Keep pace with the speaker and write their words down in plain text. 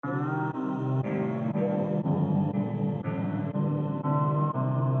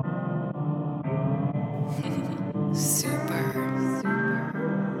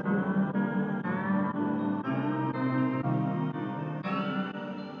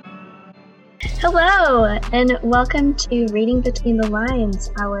Hello, and welcome to Reading Between the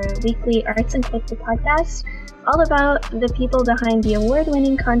Lines, our weekly arts and culture podcast, all about the people behind the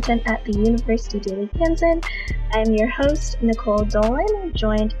award-winning content at the University Daily Kansan. I'm your host, Nicole Dolan,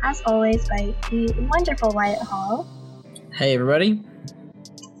 joined as always by the wonderful Wyatt Hall. Hey everybody.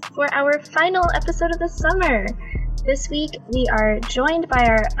 For our final episode of the summer. This week, we are joined by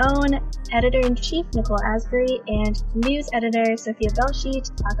our own editor-in-chief, Nicole Asbury, and news editor, Sophia Belshi,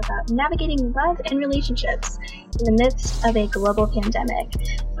 to talk about navigating love and relationships in the midst of a global pandemic.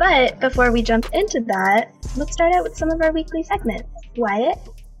 But before we jump into that, let's start out with some of our weekly segments. Wyatt,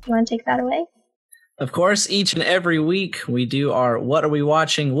 you want to take that away? Of course, each and every week, we do our What Are We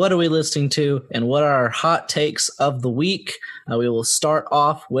Watching, What Are We Listening To, and What Are Our Hot Takes of the Week. We will start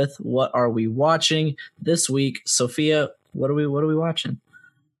off with What Are We Watching this week. Sophia, what are we watching?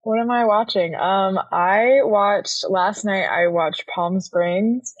 What am I watching? Last night I watched Palm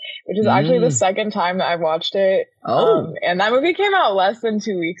Springs, which is actually the second time that I've watched it. And that movie came out less than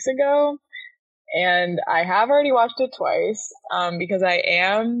 2 weeks ago. And I have already watched it twice, because I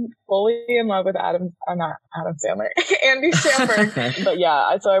am fully in love with Andy Samberg. But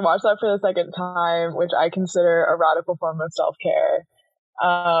yeah, so I watched that for the second time, which I consider a radical form of self-care.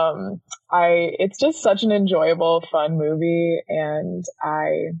 It's just such an enjoyable, fun movie, and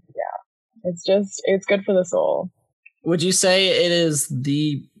it's good for the soul. Would you say it is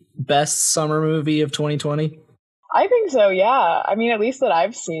the best summer movie of 2020? I think so, yeah. I mean, at least that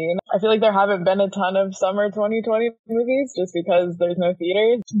I've seen. I feel like there haven't been a ton of summer 2020 movies just because there's no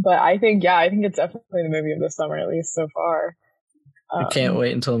theaters. But I think it's definitely the movie of the summer, at least so far. I can't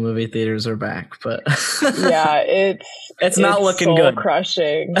wait until movie theaters are back, but yeah, it's not looking good.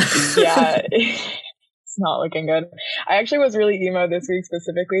 Crushing. Yeah, it's not looking good. I actually was really emo this week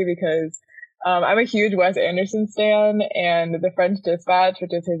specifically because I'm a huge Wes Anderson stan, and The French Dispatch,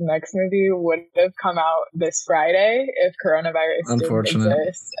 which is his next movie, would have come out this Friday if coronavirus didn't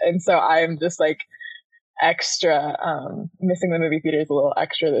exist. And so I'm just like extra missing the movie theaters a little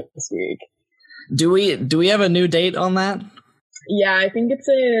extra this week. Do we have a new date on that? Yeah, I think it's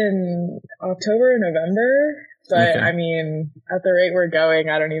in October or November. But okay. I mean, at the rate we're going,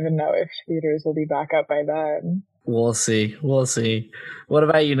 I don't even know if theaters will be back up by then. We'll see. What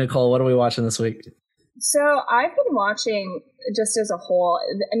about you, Nicole? What are we watching this week? So I've been watching, just as a whole,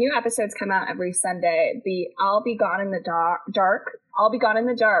 new episodes come out every Sunday. The I'll Be Gone in the Dark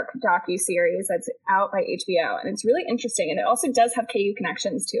docu-series that's out by HBO. And it's really interesting. And it also does have KU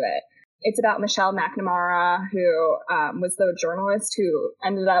connections to it. It's about Michelle McNamara, who was the journalist who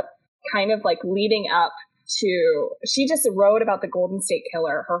ended up kind of like leading up to, she just wrote about the Golden State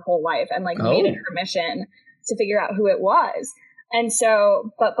Killer her whole life and made it her mission to figure out who it was. And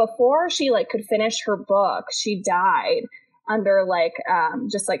so, but before she could finish her book, she died under it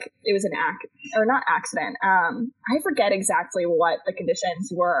was not accident. I forget exactly what the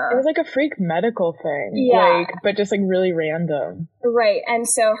conditions were. It was like a freak medical thing. Yeah. But just really random. Right. And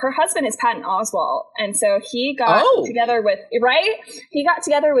so her husband is Patton Oswalt. And so he got together with, He got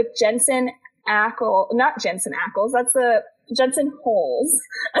together with Jensen Holes.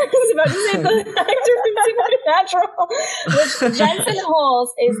 I was about to say the actor from Supernatural. Which Jensen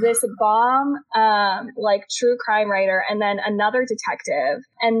Holes is this bomb, true crime writer, and then another detective.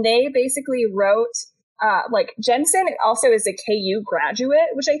 And they basically wrote, Jensen also is a KU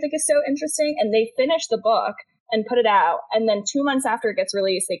graduate, which I think is so interesting. And they finished the book and put it out. And then 2 months after it gets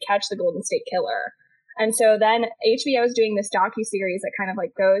released, they catch the Golden State Killer. And so then HBO is doing this docuseries that kind of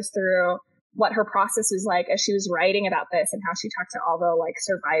goes through what her process was like as she was writing about this, and how she talked to all the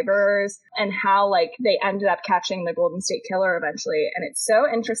survivors, and how they ended up catching the Golden State Killer eventually. And it's so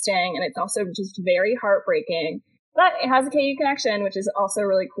interesting, and it's also just very heartbreaking, but it has a KU connection, which is also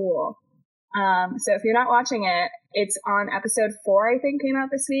really cool. So if you're not watching it, it's on episode 4, I think, came out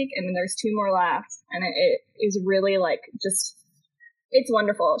this week, and then there's 2 more left, and it is really it's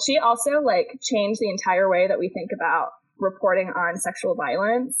wonderful. She also changed the entire way that we think about reporting on sexual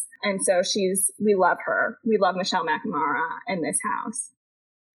violence. And so we love her. We love Michelle McNamara in this house.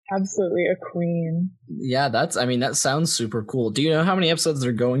 Absolutely a queen. Yeah, that sounds super cool. Do you know how many episodes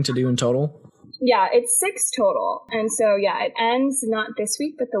they're going to do in total? Yeah, it's 6 total. And so, yeah, it ends not this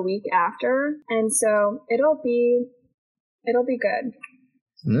week, but the week after. And so it'll be good.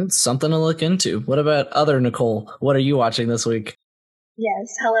 It's something to look into. What about other Nicole? What are you watching this week?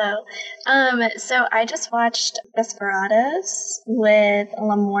 Yes, hello. So I just watched Desperados with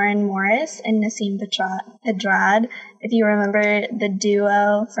Lamorne Morris and Nassim Pedrad. If you remember the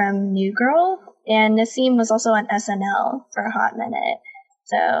duo from New Girl, And Nassim was also on SNL for a hot minute.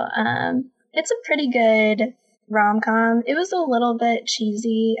 So it's a pretty good rom-com. It was a little bit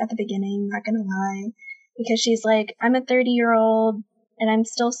cheesy at the beginning, not gonna lie, because she's like, I'm a 30-year-old and I'm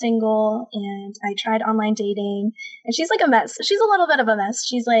still single and I tried online dating, and she's like a mess. She's a little bit of a mess.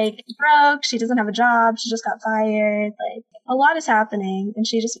 She's like broke, she doesn't have a job, she just got fired, like a lot is happening, and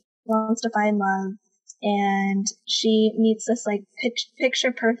she just wants to find love. And she meets this like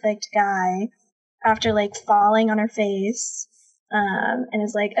picture perfect guy after like falling on her face, and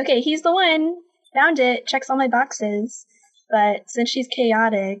is like, okay, he's the one, found it, checks all my boxes. But since she's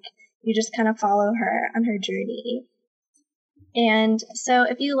chaotic, you just kind of follow her on her journey. And so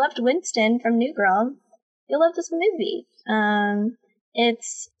if you loved Winston from New Girl, you'll love this movie.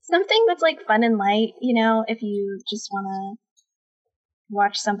 It's something that's like fun and light, you know, if you just want to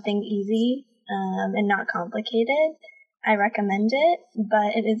watch something easy and not complicated. I recommend it,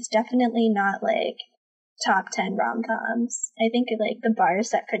 but it is definitely not like top 10 rom-coms. I think like the bar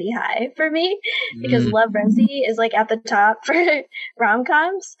is set pretty high for me because Love Rosie is like at the top for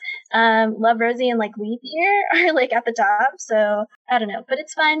rom-coms. Love Rosie and like Leap Year are like at the top, so I don't know, but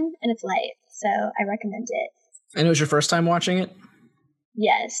it's fun and it's light, so I recommend it. And it was your first time watching it?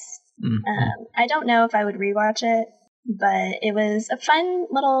 Yes. I don't know if I would rewatch it, but it was a fun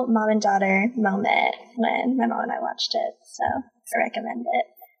little mom and daughter moment when my mom and I watched it, so I recommend it.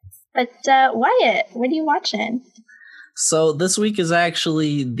 But Wyatt, what are you watching? So this week is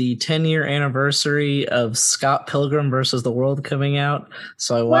actually the 10-year anniversary of Scott Pilgrim versus the World coming out.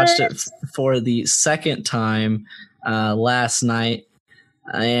 So I watched it for the second time last night.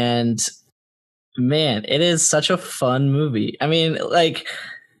 And man, it is such a fun movie. I mean, like,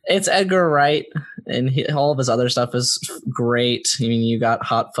 it's Edgar Wright, and all of his other stuff is great. I mean, you got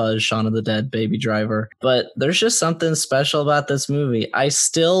Hot Fuzz, Shaun of the Dead, Baby Driver. But there's just something special about this movie. I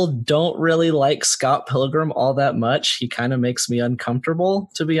still don't really like Scott Pilgrim all that much. He kind of makes me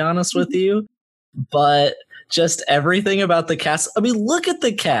uncomfortable, to be honest with you. But just everything about the cast. I mean, look at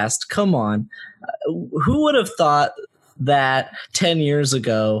the cast. Come on. Who would have thought that 10 years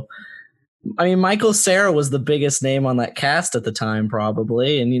ago? I mean, Michael Cera was the biggest name on that cast at the time,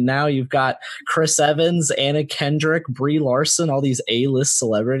 probably. And now you've got Chris Evans, Anna Kendrick, Brie Larson, all these A-list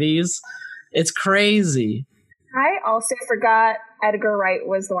celebrities. It's crazy. I also forgot Edgar Wright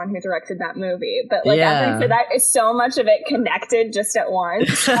was the one who directed that movie. But like after that, is so much of it connected just at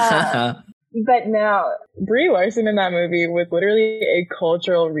once. But no. Brie Larson in that movie was literally a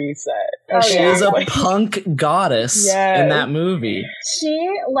cultural reset. She is a punk goddess in that movie. She,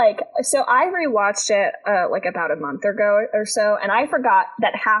 like, so I rewatched it, like, about a month ago or so, and I forgot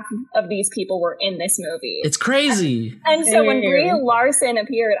that half of these people were in this movie. It's crazy. And so when Brie Larson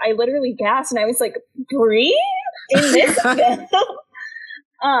appeared, I literally gasped, and I was like, Brie? In this film?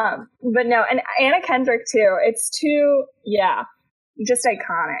 But no, and Anna Kendrick, too. It's too, just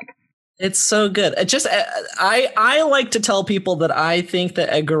iconic. It's so good. It just I like to tell people that I think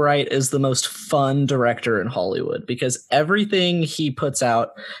that Edgar Wright is the most fun director in Hollywood because everything he puts out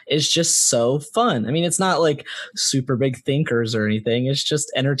is just so fun. I mean, it's not like super big thinkers or anything. It's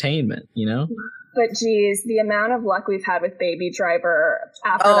just entertainment, you know? But geez, the amount of luck we've had with Baby Driver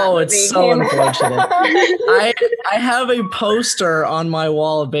after that movie it's so unfortunate. I have a poster on my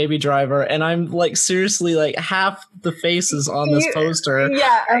wall of Baby Driver, and I'm like seriously like half the faces on this poster.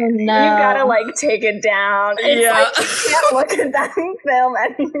 Yeah, oh, no. You gotta like take it down. It's like you can't look at that film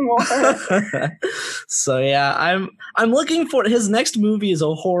anymore. So yeah, I'm looking for his next movie is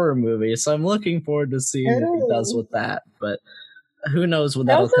a horror movie, so I'm looking forward to seeing what he does with that. But who knows when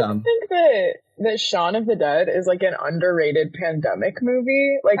that'll come. I think that Shaun of the Dead is like an underrated pandemic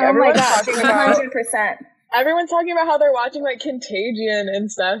movie. Like everyone's talking about 100%. Everyone's talking about how they're watching like Contagion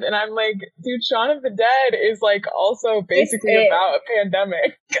and stuff, and I'm like, dude, Shaun of the Dead is like also basically about a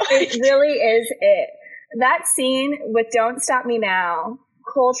pandemic. It really is it. That scene with Don't Stop Me Now,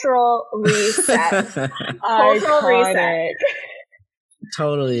 cultural reset. Cultural reset.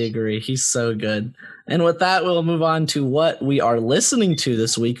 Totally agree. He's so good. And with that, we'll move on to what we are listening to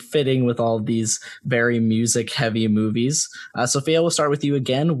this week, fitting with all these very music-heavy movies. Sophia, we'll start with you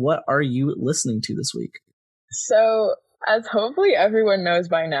again. What are you listening to this week? So, as hopefully everyone knows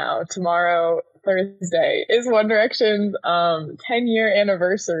by now, tomorrow, Thursday, is One Direction's 10-year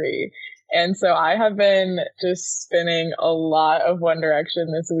anniversary. And so I have been just spinning a lot of One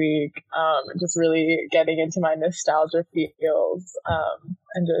Direction this week, just really getting into my nostalgia feels,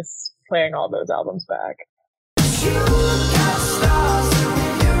 and just playing all those albums back.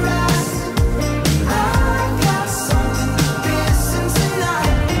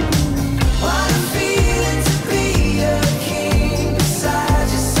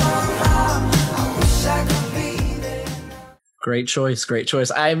 Great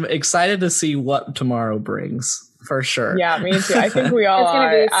choice. I'm excited to see what tomorrow brings, for sure. Yeah, me too. I think we all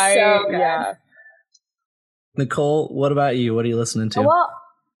are. It's gonna be so good. Yeah. Nicole, what about you? What are you listening to? Well,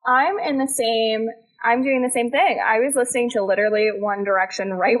 I'm doing the same thing. I was listening to literally One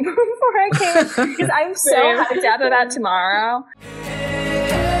Direction right before I came because I'm so hyped up about tomorrow.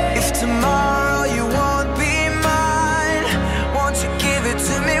 If tomorrow you won't be mine, won't you give it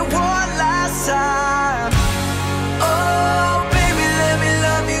to me one last time? Oh, baby, let me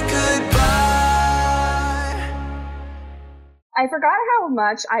love you goodbye. I forgot how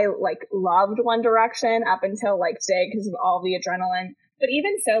much I loved One Direction up until today because of all the adrenaline. But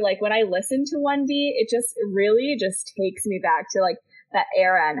even so, when I listen to 1D, it just really just takes me back to that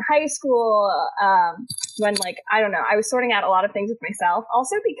era in high school, when I don't know, I was sorting out a lot of things with myself.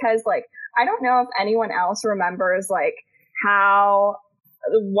 Also because I don't know if anyone else remembers how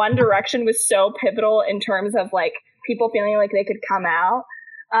One Direction was so pivotal in terms of people feeling like they could come out.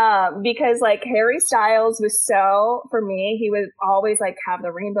 Because Harry Styles was so, for me, he would always have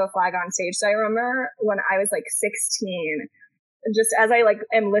the rainbow flag on stage. So I remember when I was 16, just as I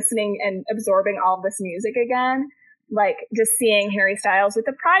am listening and absorbing all of this music again, just seeing Harry Styles with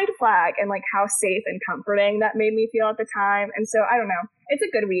the pride flag and how safe and comforting that made me feel at the time. And so I don't know, it's a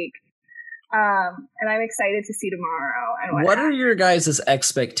good week. And I'm excited to see tomorrow. And what are your guys'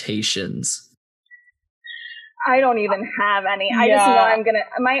 expectations? I don't even have any. I just know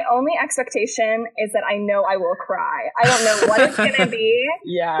my only expectation is that I know I will cry. I don't know what it's going to be.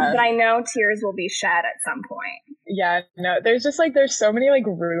 Yeah. But I know tears will be shed at some point. Yeah, no, there's just there's so many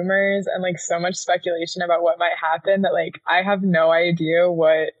rumors and so much speculation about what might happen that I have no idea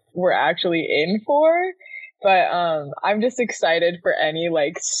what we're actually in for. But I'm just excited for any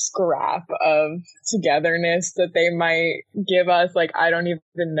scrap of togetherness that they might give us. I don't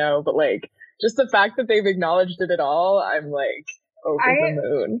even know, but just the fact that they've acknowledged it at all, I'm over the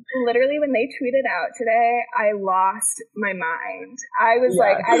moon. Literally, when they tweeted out today, I lost my mind. I was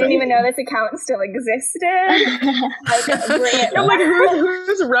I didn't even know this account still existed. Bring it. I'm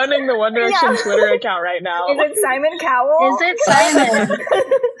who's running the One Direction Twitter account right now? Is it Simon Cowell? Is it Simon?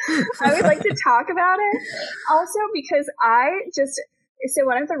 I would like to talk about it. Also, because so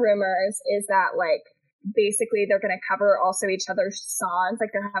one of the rumors is that basically they're going to cover also each other's songs.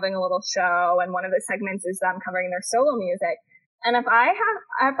 They're having a little show, and one of the segments is them covering their solo music. And if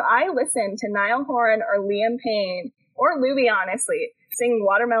I listen to Niall Horan or Liam Payne or Louis, honestly, sing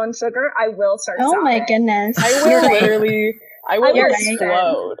Watermelon Sugar, I will start sobbing. Oh my goodness. I will literally, I will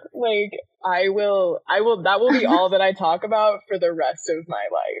explode. Right. That will be all that I talk about for the rest of my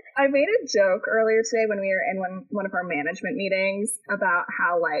life. I made a joke earlier today when we were in one of our management meetings about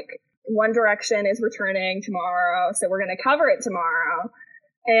how One Direction is returning tomorrow, so we're going to cover it tomorrow.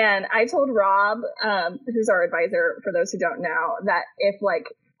 And I told Rob, who's our advisor, for those who don't know, that if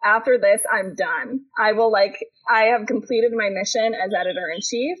after this I'm done, I will I have completed my mission as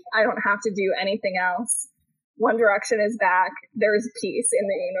editor-in-chief. I don't have to do anything else. One Direction is back. There's peace in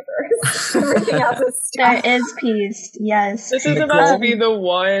the universe. Everything else is stuff. There is peace. Yes. This is about to be the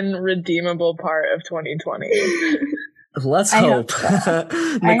one redeemable part of 2020. Let's hope.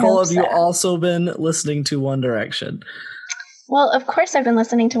 Nicole, have you also been listening to One Direction? Well, of course I've been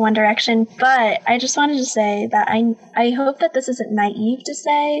listening to One Direction, but I just wanted to say that I hope that this isn't naive to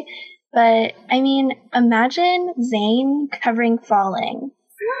say, but I mean, imagine Zayn covering Falling.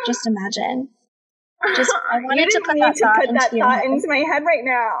 Just imagine. I wanted to put that thought into my head right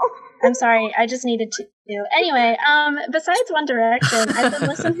now. I'm sorry, I just needed to. Anyway, besides One Direction, I've been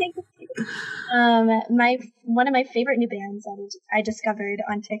listening one of my favorite new bands that I discovered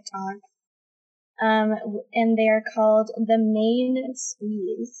on TikTok. And they are called The Main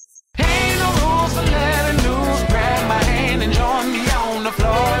Squeeze. Ain't no rules for letting loose. Grab my hand and join me on the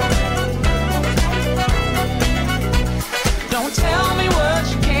floor. Don't tell me what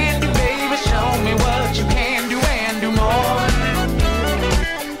you can do, baby. Show me what you can do and do more.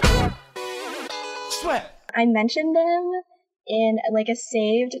 Sweat. I mentioned them in a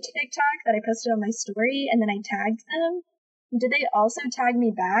saved TikTok that I posted on my story, and then I tagged them. Did they also tag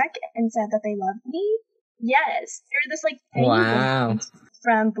me back and said that they loved me? Yes. They're this tiny band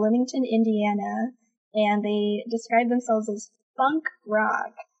from Bloomington, Indiana, and they describe themselves as funk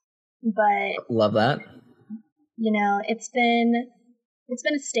rock. But love that. It's been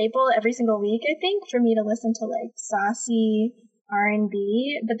a staple every single week, I think, for me to listen to saucy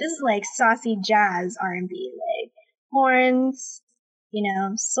R&B, but this is saucy jazz R&B, horns,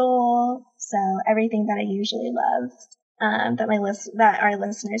 soul, so everything that I usually love. That our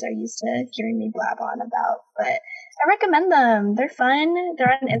listeners are used to hearing me blab on about. But I recommend them. They're fun.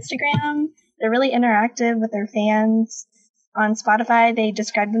 They're on Instagram. They're really interactive with their fans. On Spotify, they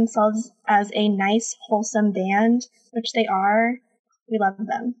describe themselves as a nice, wholesome band, which they are. We love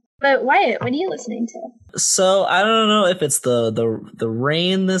them. But Wyatt, what are you listening to? So I don't know if it's the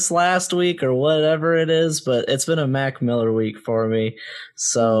rain this last week or whatever it is, but it's been a Mac Miller week for me.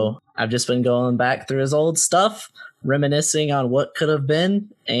 So I've just been going back through his old stuff, reminiscing on what could have been,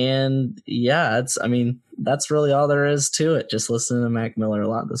 and yeah, that's really all there is to it. Just listening to Mac Miller a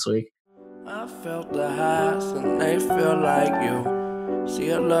lot this week. I felt the highs and they feel like you. See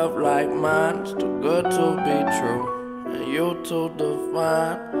a love like mine's too good to be true, and you too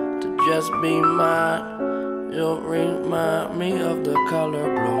divine to just be mine. You'll remind me of the color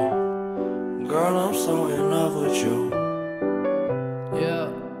blue. Girl, I'm so in love with you. Yeah.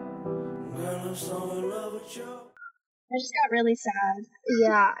 Girl, I'm so in love with you. I just got really sad.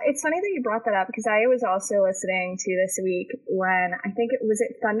 Yeah, it's funny that you brought that up because I was also listening to this week when I think it was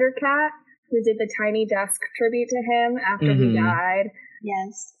Thundercat who did the Tiny Desk tribute to him after he died.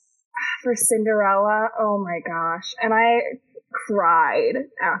 Yes. For Cinderella. Oh my gosh. And I cried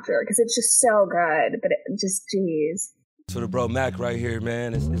after because it's just so good, but it just, geez. For the bro Mac right here,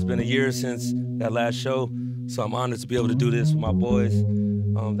 man. It's been a year since that last show, so I'm honored to be able to do this with my boys.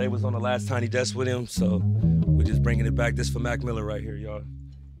 They was on the last Tiny Desk with him, so we're just bringing it back. This for Mac Miller right here, y'all.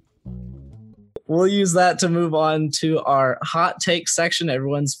 We'll use that to move on to our hot take section,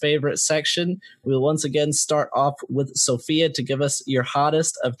 everyone's favorite section. We'll once again start off with Sophia to give us your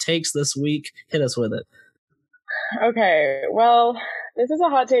hottest of takes this week. Hit us with it. Okay, well, this is a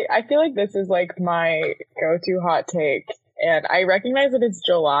hot take. I feel like this is like my go-to hot take. And I recognize that it's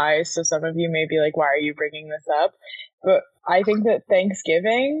July, so some of you may be like, why are you bringing this up? But I think that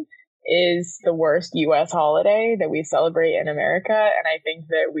Thanksgiving is the worst U.S. holiday that we celebrate in America, and I think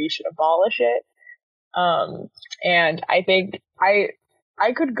that we should abolish it. And I think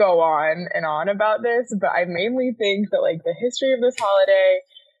I could go on and on about this, but I mainly think that like the history of this holiday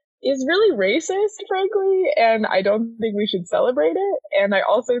is really racist, frankly, and I don't think we should celebrate it. And I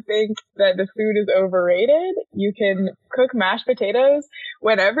also think that the food is overrated. You can cook mashed potatoes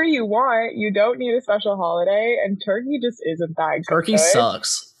whenever you want. You don't need a special holiday, and turkey just isn't that good. Turkey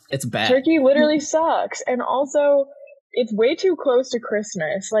sucks. It's bad. Turkey literally sucks. And also, it's way too close to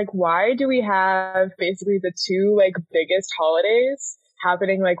Christmas. Like, why do we have basically the two like biggest holidays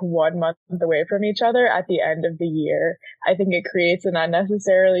happening like 1 month away from each other at the end of the year? I think it creates an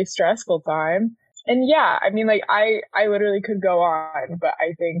unnecessarily stressful time. And yeah, I mean, like I literally could go on, but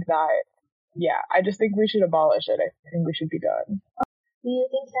I think that, yeah, I just think we should abolish it. I think we should be done. Do you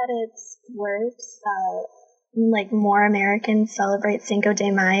think that it's worse that like more Americans celebrate Cinco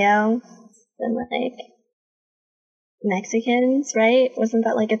de Mayo than like Mexicans, right? Wasn't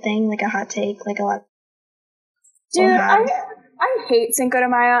that like a thing, like a hot take, like a lot? Dude, I hate Cinco de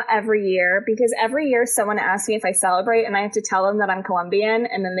Mayo every year because every year someone asks me if I celebrate and I have to tell them that I'm Colombian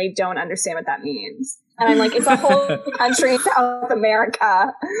and then they don't understand what that means. And I'm like, it's a whole country, South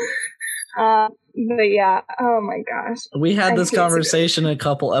America. But yeah, oh my gosh. We had this conversation a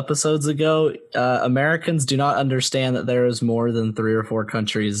couple episodes ago. Americans do not understand that there is more than 3 or 4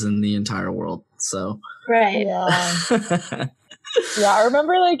 countries in the entire world. So right. Yeah. Yeah, I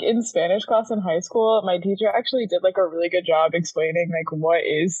remember like in Spanish class in high school, my teacher actually did like a really good job explaining like what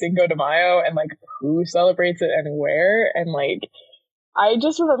is Cinco de Mayo and like who celebrates it and where. And like I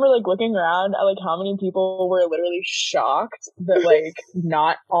just remember like looking around at like how many people were literally shocked that like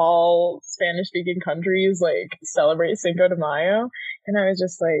not all Spanish speaking countries like celebrate Cinco de Mayo. And I was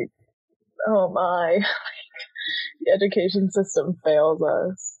just like, oh my, the education system fails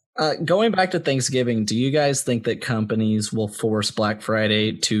us. Going back to Thanksgiving, do you guys think that companies will force Black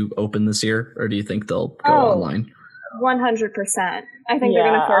Friday to open this year, or do you think they'll go online? 100%. I think they're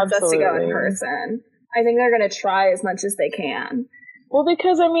going to force us to go in person. I think they're going to try as much as they can. Well,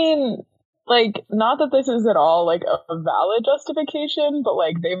 because I mean, like, not that this is at all like a valid justification, but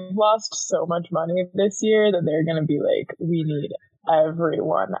like they've lost so much money this year that they're going to be like, we need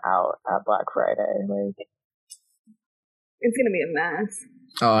everyone out at Black Friday. Like, it's going to be a mess.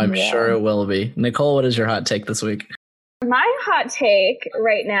 Oh, I'm sure it will be. Nicole, what is your hot take this week? My hot take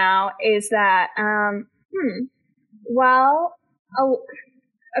right now is that,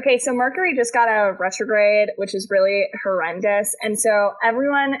 okay, so Mercury just got out of retrograde, which is really horrendous. And so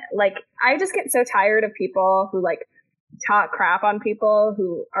everyone, like, I just get so tired of people who, like, talk crap on people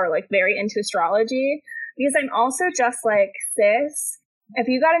who are, like, very into astrology. Because I'm also just like, sis, if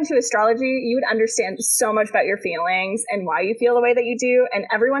you got into astrology, you would understand so much about your feelings and why you feel the way that you do. And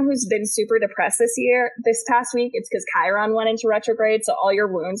everyone who's been super depressed this past week, it's because Chiron went into retrograde. So all your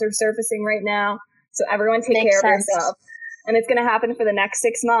wounds are surfacing right now. So everyone take care of yourself. and it's going to happen for the next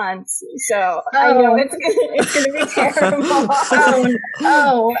 6 months. So I know it's going to be terrible.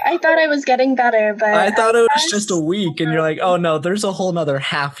 Oh, I thought I was getting better, but I thought it was just a week, and you're like, oh no, there's a whole nother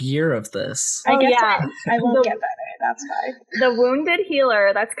half year of this. I guess I won't get better. That's fine. The wounded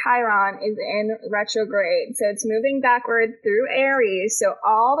healer, that's Chiron, is in retrograde. So it's moving backward through Aries. So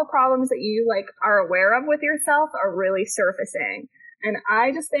all the problems that you like are aware of with yourself are really surfacing. And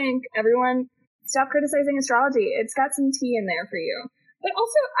I just think everyone stop criticizing astrology. It's got some tea in there for you. But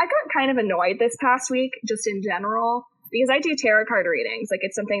also, I got kind of annoyed this past week, just in general, because I do tarot card readings. Like,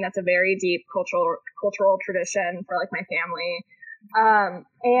 it's something that's a very deep cultural tradition for like my family.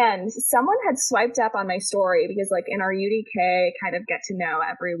 And someone had swiped up on my story because like in our UDK kind of get to know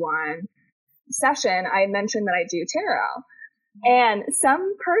everyone session, I mentioned that I do tarot, and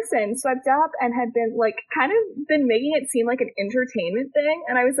some person swiped up and had been like kind of been making it seem like an entertainment thing.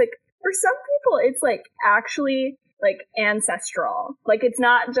 And I was like, for some people, it's like actually like ancestral. Like it's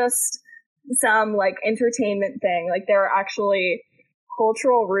not just some like entertainment thing. Like there are actually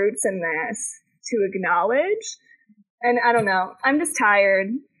cultural roots in this to acknowledge. And I don't know. I'm just tired.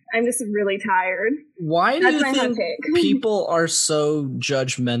 I'm just really tired. Why do you think people are so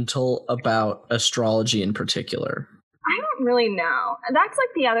judgmental about astrology in particular? I don't really know. That's like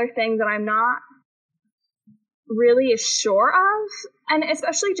the other thing that I'm not really sure of. And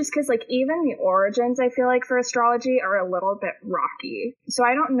especially just because like even the origins, I feel like for astrology are a little bit rocky. So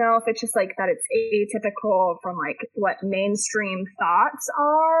I don't know if it's just like that it's atypical from like what mainstream thoughts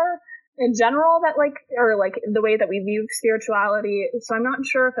are in general, that like, or like the way that we view spirituality. So I'm not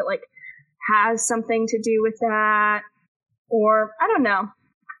sure if it like has something to do with that, or I don't know.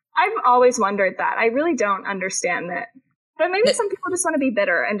 I've always wondered that. I really don't understand it. But maybe some people just want to be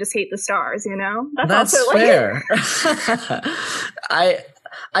bitter and just hate the stars, you know? That's also fair.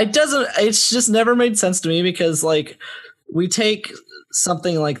 It's just never made sense to me, because like we take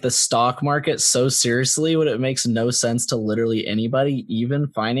something like the stock market so seriously when it makes no sense to literally anybody, even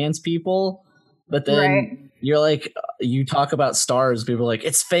finance people. But then you're like, you talk about stars, people are like,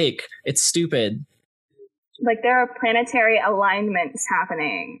 it's fake, it's stupid. Like there are planetary alignments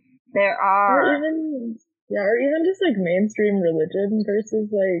happening. There are, or even just like mainstream religion versus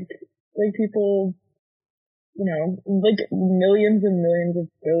like people, you know, like millions and millions of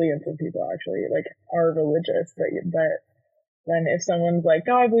billions of people actually like are religious, but then if someone's like,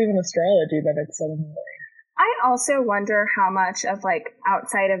 oh, I believe in astrology, then it's suddenly. I also wonder how much of like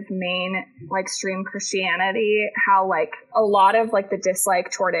outside of main like stream Christianity, how like a lot of like the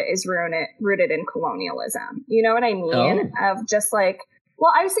dislike toward it is rooted in colonialism. You know what I mean? Oh. Of just like,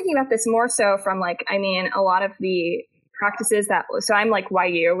 well, I was thinking about this more so from like, I mean, a lot of the practices so I'm like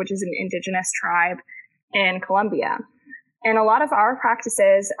Wayuu, which is an indigenous tribe in Colombia. And a lot of our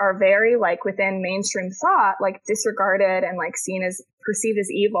practices are very like within mainstream thought, like disregarded and like perceived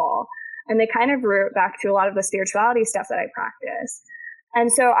as evil. And they kind of root back to a lot of the spirituality stuff that I practice.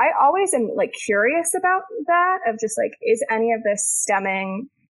 And so I always am like curious about that, of just like, is any of this stemming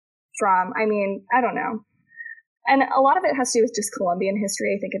from, I mean, I don't know. And a lot of it has to do with just Colombian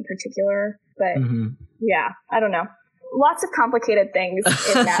history, I think in particular. But yeah, I don't know. Lots of complicated things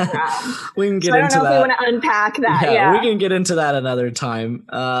in that realm. We can get into that. I don't know that. if we want to unpack that. Yeah, we can get into that another time.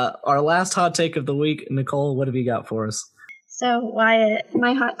 Our last hot take of the week, Nicole, what have you got for us? So, Wyatt,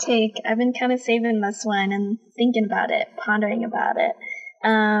 my hot take, I've been kind of saving this one and thinking about it, pondering about it.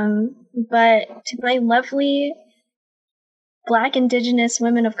 But to my lovely Black Indigenous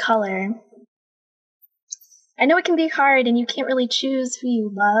women of color, I know it can be hard and you can't really choose who you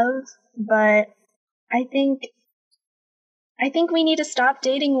love, but I think we need to stop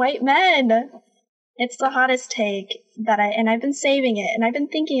dating white men. It's the hottest take and I've been saving it and I've been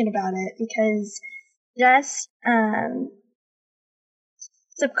thinking about it because just,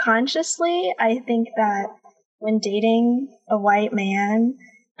 subconsciously, I think that when dating a white man,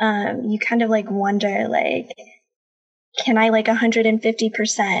 you kind of like wonder, like, can I like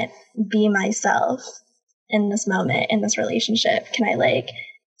 150% be myself in this moment, in this relationship? Can I like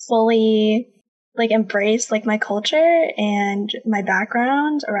fully like embrace like my culture and my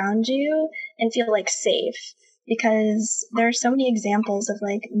background around you and feel like safe? Because there are so many examples of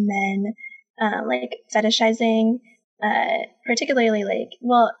like men like fetishizing particularly like,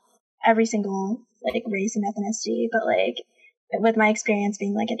 well, every single like race and ethnicity, but like with my experience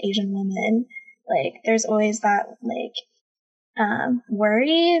being like an Asian woman, like there's always that like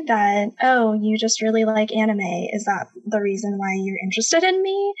worry that, oh, you just really like anime. Is that the reason why you're interested in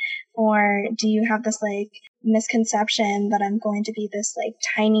me? Or do you have this like misconception that I'm going to be this like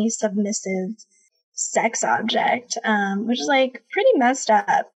tiny submissive sex object, which is like pretty messed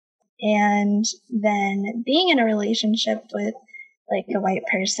up. and then being in a relationship with like a white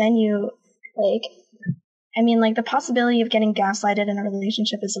person, you like, I mean, like the possibility of getting gaslighted in a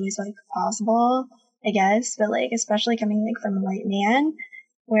relationship is always like possible, I guess, but like especially coming like from a white man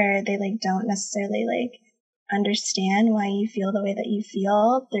where they like don't necessarily like understand why you feel the way that you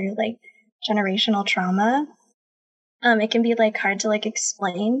feel through like generational trauma. It can be like hard to like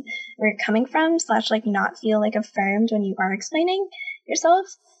explain where you're coming from / like not feel like affirmed when you are explaining yourself.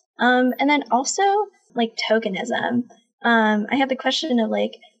 And then also like tokenism. I had the question of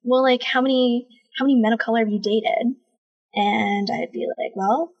like, well, like how many men of color have you dated? And I'd be like,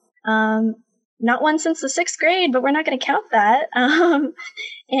 well, not one since the 6th grade, but we're not going to count that.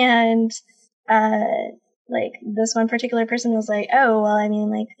 And like this one particular person was like, oh, well, I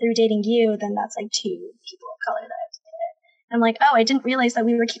mean, like through dating you, then that's like 2 people of color that I've dated. I'm like, oh, I didn't realize that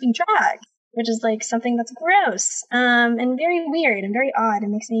we were keeping track, which is like something that's gross, and very weird and very odd. It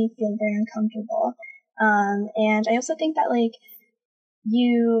makes me feel very uncomfortable. And I also think that like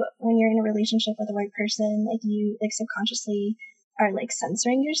when you're in a relationship with a white person, like you like subconsciously are like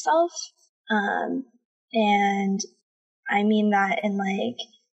censoring yourself. And I mean that in like,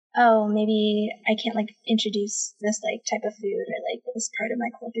 oh, maybe I can't like introduce this like type of food or like this part of my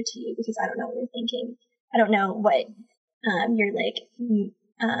culture to you because I don't know what you're thinking. I don't know what you're like.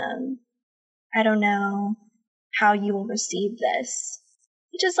 I don't know how you will receive this,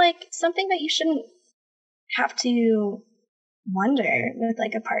 which is like something that you shouldn't have to wonder with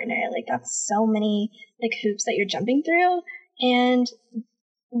like a partner. Like that's so many like hoops that you're jumping through, and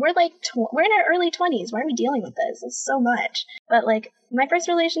we're like we're in our early 20s. Why are we dealing with this? It's so much. But like my first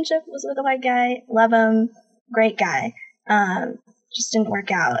relationship was with a white guy. Love him, great guy. Just didn't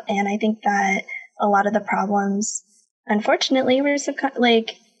work out, and I think that a lot of the problems, unfortunately, were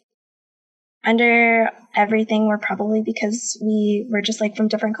like under everything were probably because we were just like from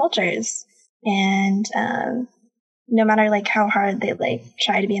different cultures, and no matter like how hard they like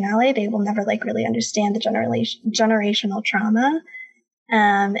try to be an ally, they will never like really understand the generational trauma.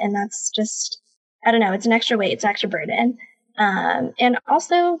 And that's just, I don't know, it's an extra weight, it's an extra burden. And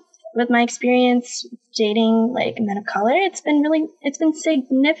also with my experience dating like men of color, it's been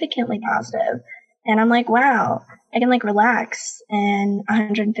significantly positive. And I'm like, wow, I can like relax and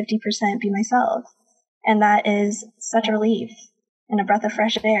 150% be myself. And that is such a relief and a breath of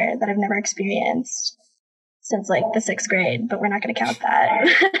fresh air that I've never experienced since like the 6th grade, but we're not going to count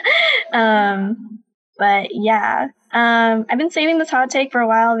that. But yeah, I've been saving this hot take for a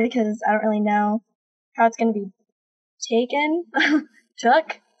while because I don't really know how it's going to be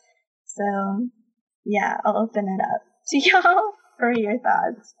took. So yeah, I'll open it up to y'all for your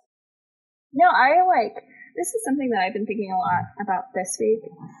thoughts. No, this is something that I've been thinking a lot about this week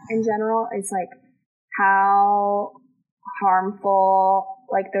in general, is like how harmful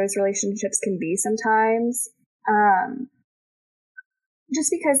like those relationships can be sometimes.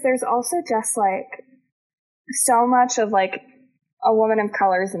 Just because there's also just like so much of like a woman of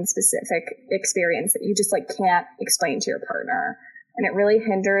color's and specific experience that you just like can't explain to your partner, and it really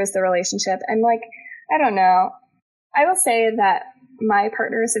hinders the relationship. And like, I don't know, I will say that my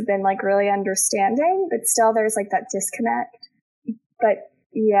partners have been like really understanding, but still there's like that disconnect. But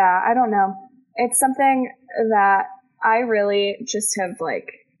yeah, I don't know. It's something that I really just have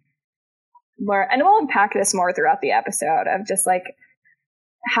like learned, and we'll unpack this more throughout the episode, of just like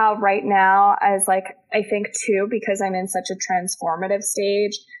how right now, as like, I think too, because I'm in such a transformative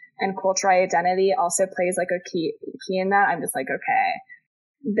stage and cultural identity also plays like a key in that, I'm just like, okay,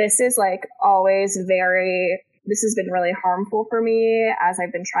 this is like always this has been really harmful for me as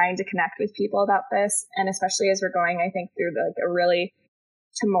I've been trying to connect with people about this. And especially as we're going, I think, through like a really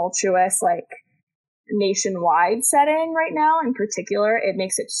tumultuous, like nationwide setting right now in particular, it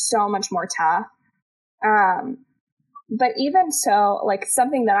makes it so much more tough. But even so, like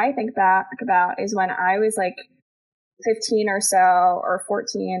something that I think back about is when I was like 15 or so, or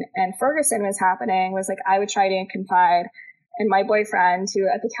 14, and Ferguson was happening, was like I would try to confide in my boyfriend, who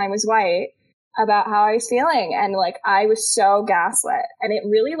at the time was white, about how I was feeling. And like, I was so gaslit, and it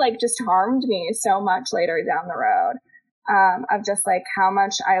really like just harmed me so much later down the road, of just like how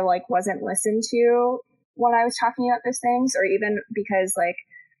much I like wasn't listened to when I was talking about those things. Or even because like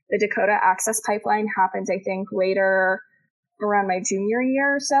the Dakota Access Pipeline happened, I think later around my junior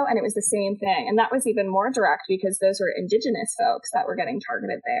year or so, and it was the same thing. And that was even more direct because those were indigenous folks that were getting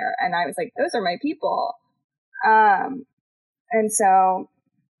targeted there. And I was like, those are my people. And so,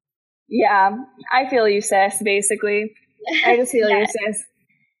 yeah, I feel you, sis, basically. I just feel you, sis.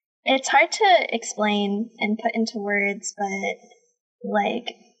 It's hard to explain and put into words, but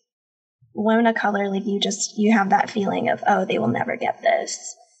like women of color, like you have that feeling of, oh, they will never get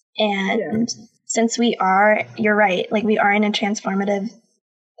this. And since you're right, like we are in a transformative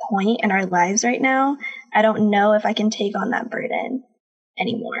point in our lives right now, I don't know if I can take on that burden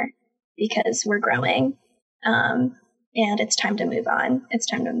anymore because we're growing. And it's time to move on. It's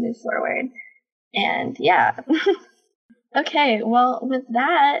time to move forward. And yeah. Okay, well, with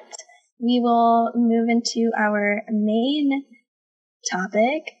that, we will move into our main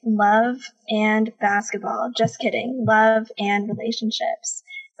topic, love and basketball. Just kidding. Love and relationships.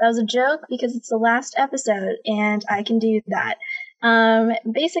 That was a joke because it's the last episode and I can do that.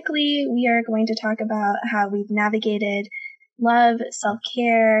 Basically, we are going to talk about how we've navigated love,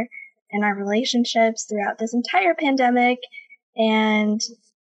 self-care, and our relationships throughout this entire pandemic and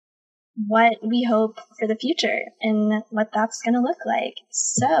what we hope for the future and what that's going to look like.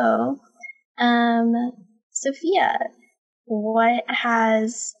 So, Sophia, what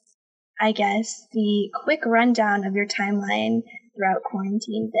has, I guess, the quick rundown of your timeline throughout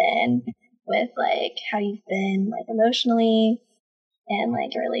quarantine been with like how you've been like emotionally and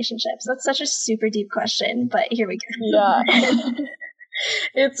like your relationships? That's such a super deep question, but here we go. Yeah.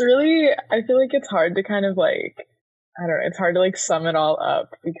 It's really, I feel like it's hard to kind of like, I don't know, it's hard to like sum it all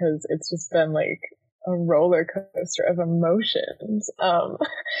up because it's just been like a roller coaster of emotions,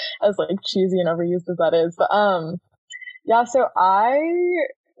 as like cheesy and overused as that is. But yeah, so I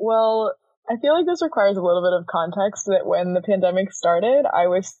feel like this requires a little bit of context that when the pandemic started, I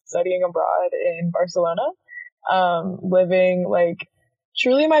was studying abroad in Barcelona, living like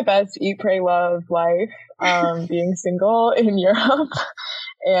truly my best eat, pray, love life, being single in Europe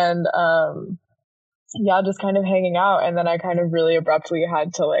and yeah, just kind of hanging out. And then I kind of really abruptly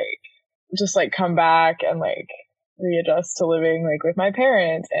had to like just like come back and like readjust to living like with my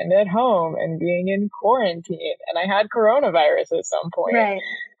parents and at home and being in quarantine. And I had coronavirus at some point. Right.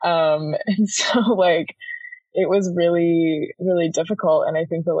 And so like it was really, really difficult. And I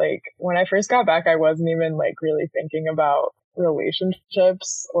think that like when I first got back, I wasn't even like really thinking about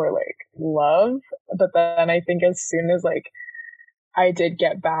relationships or like love. But then I think as soon as like I did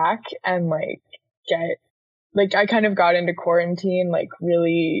get back and like I kind of got into quarantine like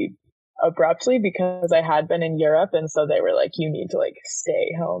really abruptly because I had been in Europe, and so they were like, you need to like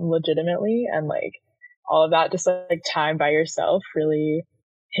stay home legitimately, and like all of that just like time by yourself really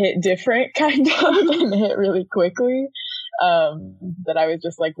hit different kind of and hit really quickly, that I was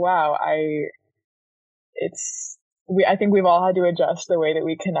just like, wow, I think we've all had to adjust the way that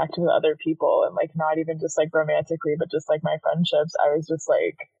we connect with other people, and like not even just like romantically, but just like my friendships. I was just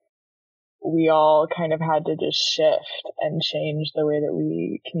like, we all kind of had to just shift and change the way that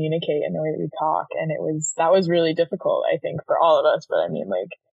we communicate and the way that we talk. And that was really difficult, I think, for all of us. But I mean, like,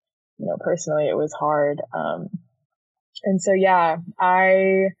 you know, personally, it was hard. And so, yeah,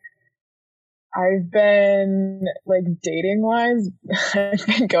 I've been like dating wise, I've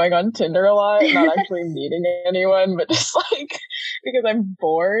been going on Tinder a lot, not actually meeting anyone, but just like, because I'm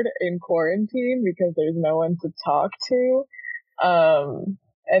bored in quarantine because there's no one to talk to.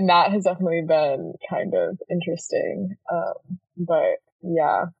 And that has definitely been kind of interesting. But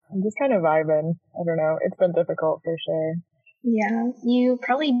yeah, I'm just kind of vibing. I don't know. It's been difficult for sure. Yeah. You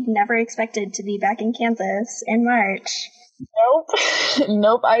probably never expected to be back in Kansas in March.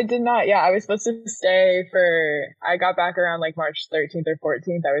 Nope, I did not. Yeah, I was supposed to stay I got back around like March 13th or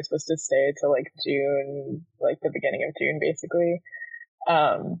 14th. I was supposed to stay till like June, like the beginning of June, basically.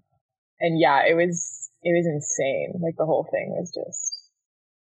 And yeah, it was insane. Like the whole thing was just,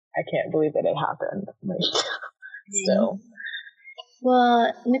 I can't believe that it happened. Like, still.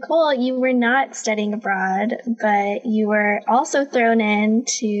 Well, Nicole, you were not studying abroad, but you were also thrown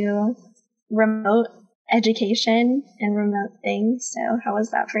into remote education and remote things. So how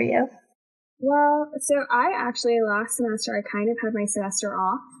was that for you? Well, so I actually last semester, I kind of had my semester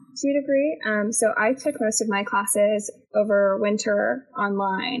off to a degree. So I took most of my classes over winter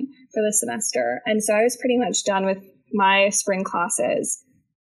online for the semester. And so I was pretty much done with my spring classes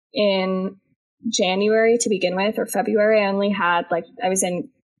in January to begin with, or February. I only had I was in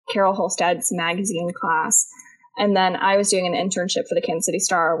Carol Holstead's magazine class, and then I was doing an internship for the Kansas City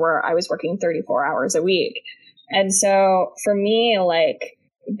Star where I was working 34 hours a week. And so for me, like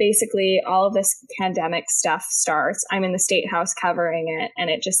basically all of this pandemic stuff starts. I'm in the State House covering it, and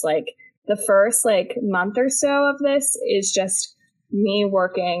it just like the first like month or so of this is just me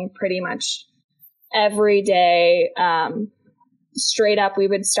working pretty much every day. Straight up, we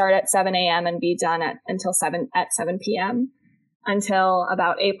would start at 7 a.m. and be done until 7 p.m. Until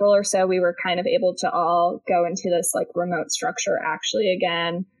about April or so, we were kind of able to all go into this like remote structure actually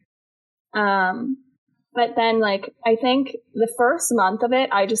again. But then like, I think the first month of it,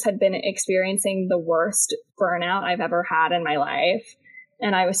 I just had been experiencing the worst burnout I've ever had in my life.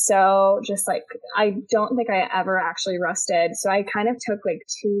 And I was so just like, I don't think I ever actually rested. So I kind of took like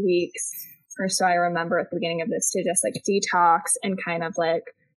 2 weeks or so, I remember at the beginning of this, to just like detox and kind of like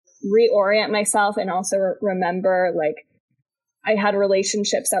reorient myself, and also remember like I had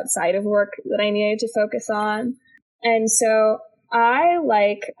relationships outside of work that I needed to focus on. And so I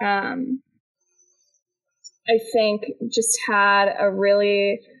I think just had a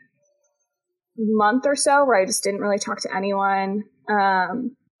really month or so where I just didn't really talk to anyone.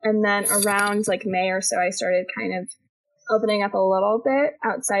 And then around like May or so, I started kind of opening up a little bit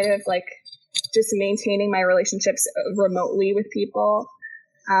outside of like just maintaining my relationships remotely with people,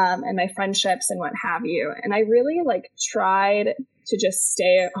 and my friendships and what have you. And I really like tried to just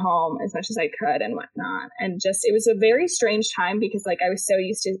stay at home as much as I could and whatnot. And just, it was a very strange time because like I was so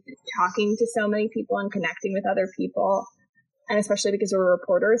used to talking to so many people and connecting with other people. And especially because we're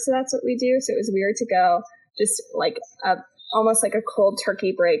reporters, so that's what we do. So it was weird to go just like almost like a cold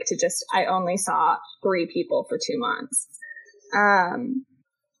turkey break to just, I only saw 3 people for 2 months.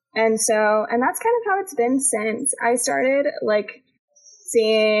 And that's kind of how it's been since. I started like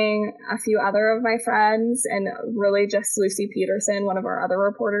seeing a few other of my friends, and really just Lucy Peterson, one of our other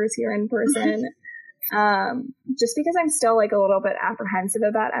reporters, here in person. Just because I'm still like a little bit apprehensive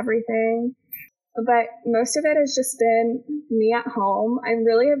about everything. But most of it has just been me at home. I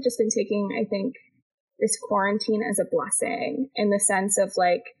really have just been taking, I think, this quarantine as a blessing, in the sense of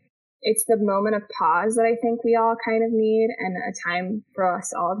like, it's the moment of pause that I think we all kind of need, and a time for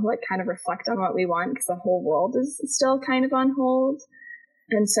us all to like kind of reflect on what we want, because the whole world is still kind of on hold.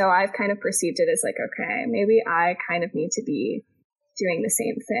 And so I've kind of perceived it as like, okay, maybe I kind of need to be doing the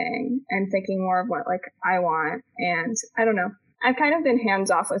same thing and thinking more of what like I want. And I don't know, I've kind of been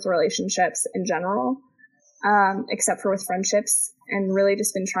hands off with relationships in general, except for with friendships, and really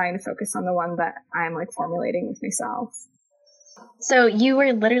just been trying to focus on the one that I'm like formulating with myself. So you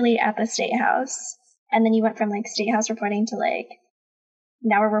were literally at the State House, and then you went from like State House reporting to like,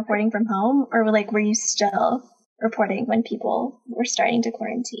 now we're reporting from home? Or like, were you still reporting when people were starting to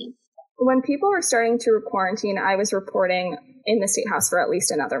quarantine? When people were starting to quarantine, I was reporting in the State House for at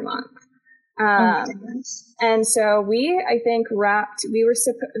least another month. And so I think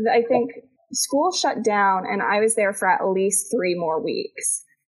I think school shut down, and I was there for at least 3 more weeks.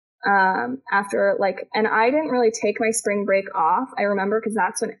 After like, and I didn't really take my spring break off. I remember, because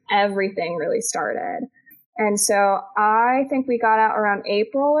that's when everything really started. And so I think we got out around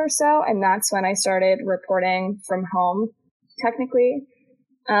April or so, and that's when I started reporting from home, technically.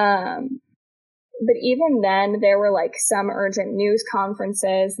 But even then, there were like some urgent news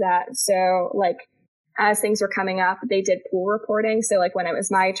conferences as things were coming up, they did pool reporting. So like when it was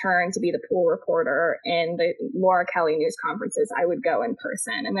my turn to be the pool reporter in the Laura Kelly news conferences, I would go in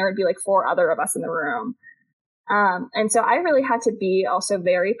person, and there would be like 4 other of us in the room. And so I really had to be also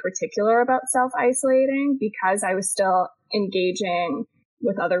very particular about self-isolating, because I was still engaging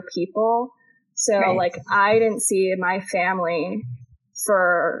with other people. So like I didn't see my family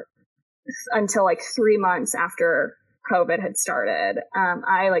until like 3 months after COVID had started.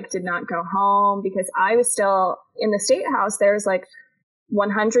 I like did not go home because I was still in the State House. There's like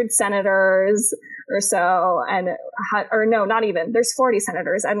 100 senators or so, or no, not even. There's 40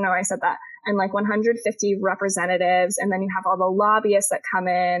 senators. I don't know why I said that. And like 150 representatives. And then you have all the lobbyists that come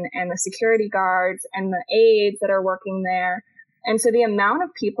in, and the security guards and the aides that are working there. And so the amount of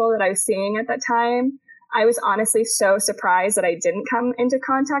people that I was seeing at that time, I was honestly so surprised that I didn't come into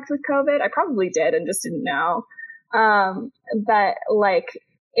contact with COVID. I probably did and just didn't know. But like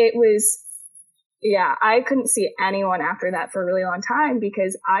it was, I couldn't see anyone after that for a really long time,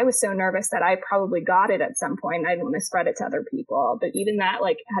 because I was so nervous that I probably got it at some point. I didn't want to spread it to other people. But even that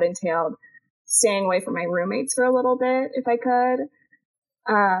like had entailed staying away from my roommates for a little bit if I could,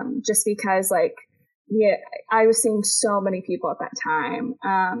 just because like, I was seeing so many people at that time.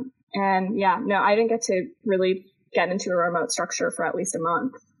 I didn't get to really get into a remote structure for at least a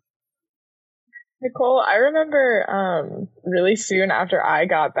month. Nicole, I remember really soon after I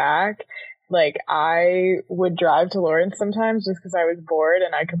got back, like I would drive to Lawrence sometimes just because I was bored,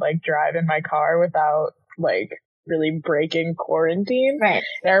 and I could like drive in my car without like really breaking quarantine. Right.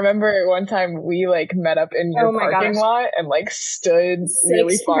 And I remember one time we like met up in your parking lot and like stood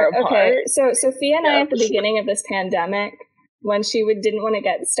really far apart. Okay, so Sophia and I at the beginning of this pandemic, when she didn't want to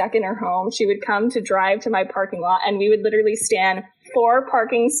get stuck in her home, she would come to drive to my parking lot, and we would literally stand 4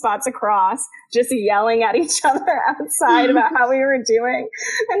 parking spots across, just yelling at each other outside about how we were doing.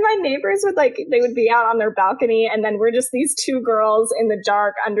 And my neighbors they would be out on their balcony, and then we're just these 2 girls in the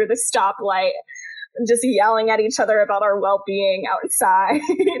dark under the stoplight, just yelling at each other about our well-being outside.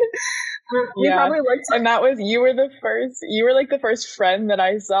 We probably looked. And that was, you were like the first friend that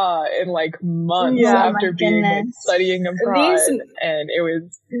I saw in like months after being like, studying abroad. And it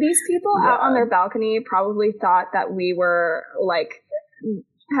was, these people out on their balcony probably thought that we were like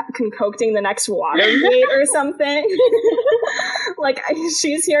concocting the next Watergate or something. Like,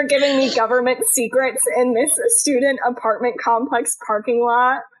 she's here giving me government secrets in this student apartment complex parking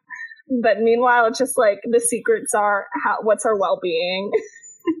lot. But meanwhile, it's just like the secrets are what's our well-being.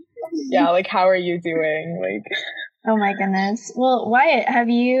 Yeah, like, how are you doing? Like, oh my goodness. Well, Wyatt, have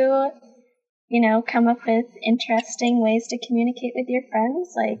you come up with interesting ways to communicate with your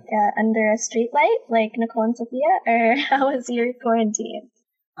friends, like under a streetlight, like Nicole and Sophia, or how was your quarantine?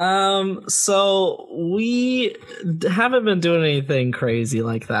 So we haven't been doing anything crazy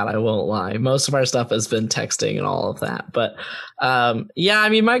like that, I won't lie. Most of our stuff has been texting and all of that. But yeah, I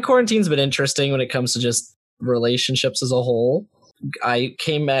mean, my quarantine's been interesting when it comes to just relationships as a whole. I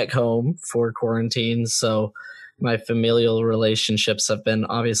came back home for quarantine, so my familial relationships have been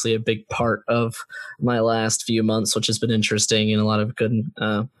obviously a big part of my last few months, which has been interesting in a lot of good,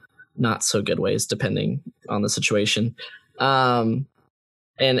 not so good ways, depending on the situation. And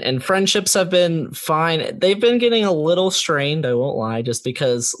friendships have been fine. They've been getting a little strained, I won't lie, just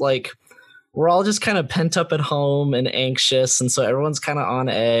because like we're all just kind of pent up at home and anxious, and so everyone's kind of on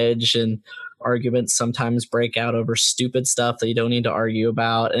edge, and arguments sometimes break out over stupid stuff that you don't need to argue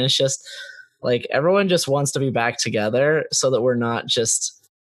about. And it's just like everyone just wants to be back together so that we're not just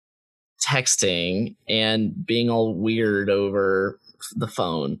texting and being all weird over the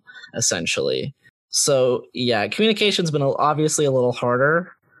phone, essentially. So yeah, communication's been obviously a little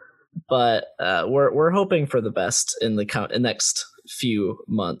harder, but we're hoping for the best in the next few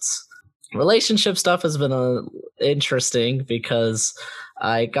months. Relationship stuff has been interesting because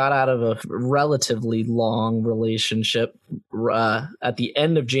I got out of a relatively long relationship at the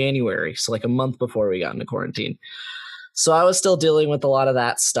end of January, so like a month before we got into quarantine. So I was still dealing with a lot of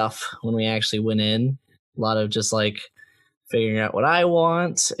that stuff when we actually went in. A lot of just like figuring out what I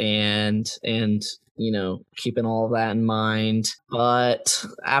want and keeping all of that in mind. But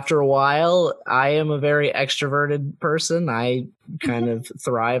after a while, I am a very extroverted person. I kind of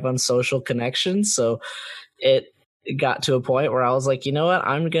thrive on social connections. So it got to a point where I was like, you know what?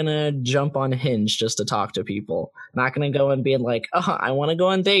 I'm going to jump on Hinge just to talk to people. Not going to go and being like, I want to go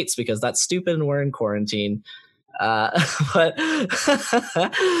on dates because that's stupid and we're in quarantine. But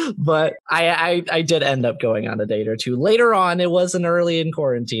I did end up going on a date or two later on. It wasn't early in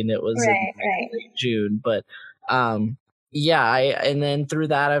quarantine. It was in June, but and then through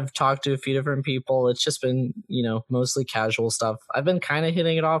that I've talked to a few different people. It's just been mostly casual stuff. I've been kind of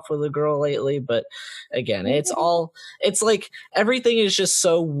hitting it off with a girl lately, but again, it's like everything is just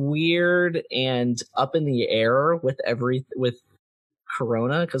so weird and up in the air with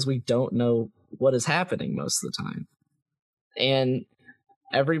Corona, because we don't know what is happening most of the time. And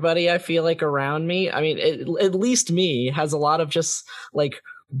everybody I feel like around me, I mean, at least me, has a lot of just like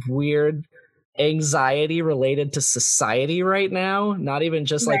weird anxiety related to society right now. Not even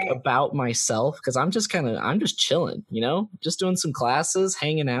just like about myself, because I'm just chilling, just doing some classes,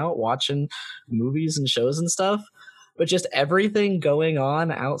 hanging out, watching movies and shows and stuff. But just everything going on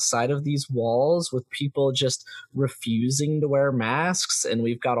outside of these walls with people just refusing to wear masks. And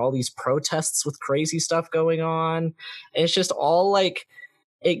we've got all these protests with crazy stuff going on. And it's just all like,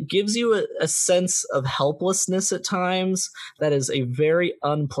 it gives you a sense of helplessness at times that is a very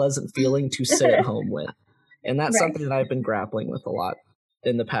unpleasant feeling to sit at home with. And that's something that I've been grappling with a lot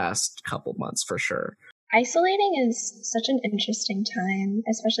in the past couple months for sure. Isolating is such an interesting time,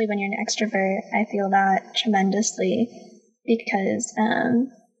 especially when you're an extrovert. I feel that tremendously because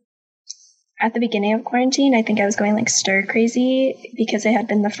at the beginning of quarantine, I think I was going like stir crazy because it had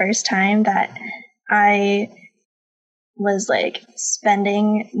been the first time that I was like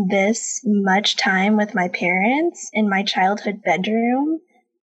spending this much time with my parents in my childhood bedroom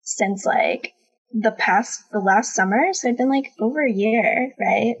since like the last summer. So it'd been like over a year,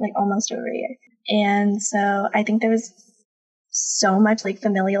 right? Like almost over a year. And so I think there was so much like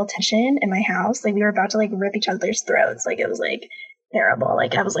familial tension in my house. Like we were about to like rip each other's throats. Like it was like terrible.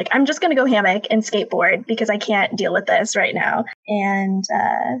 Like I was like, I'm just going to go hammock and skateboard because I can't deal with this right now. And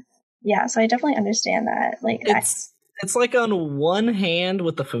so I definitely understand that. Like it's like on one hand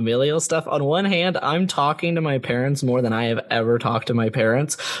with the familial stuff, on one hand, I'm talking to my parents more than I have ever talked to my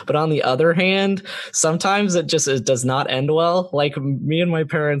parents. But on the other hand, sometimes it does not end well. Like me and my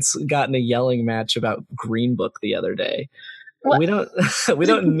parents got in a yelling match about Green Book the other day. What? We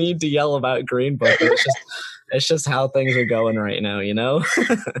don't need to yell about Green Book. It's just how things are going right now,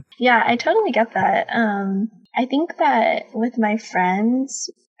 Yeah, I totally get that. I think that with my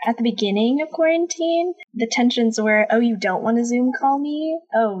friends, at the beginning of quarantine, the tensions were, oh, you don't want to Zoom call me?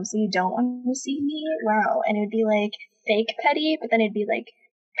 Oh, so you don't want to see me? Wow. And it would be like fake petty, but then it'd be like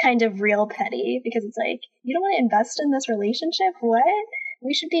kind of real petty because it's like, you don't want to invest in this relationship? What?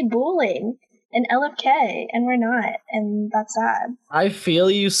 We should be bowling and LFK, and we're not, and that's sad. I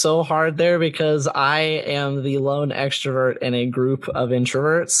feel you so hard there because I am the lone extrovert in a group of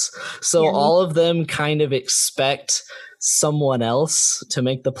introverts. So all of them kind of expect someone else to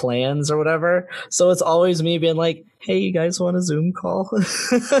make the plans or whatever. So it's always me being like, hey, you guys want a Zoom call?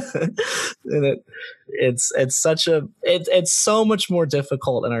 And it's so much more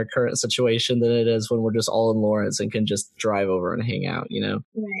difficult in our current situation than it is when we're just all in Lawrence and can just drive over and hang out, you know?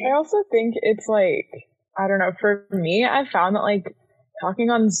 I also think it's like, I don't know, for me, I found that like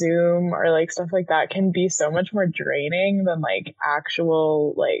talking on Zoom or like stuff like that can be so much more draining than like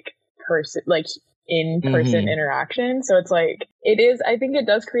actual like person, like in-person interaction. So it's like, I think it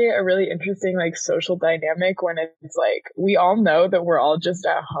does create a really interesting like social dynamic when it's like, we all know that we're all just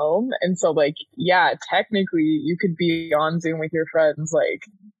at home. And so like, yeah, technically you could be on Zoom with your friends like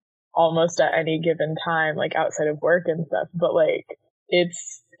almost at any given time, like outside of work and stuff. But like,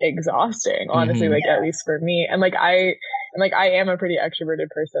 it's exhausting, honestly, like at least for me. And like, I am a pretty extroverted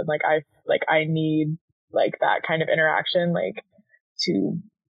person. I need like that kind of interaction, like to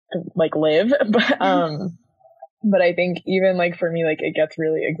like live, but I think even like for me, like it gets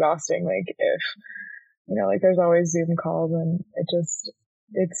really exhausting, like if you know, like there's always Zoom calls and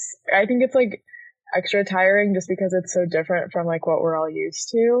I think it's like extra tiring just because it's so different from like what we're all used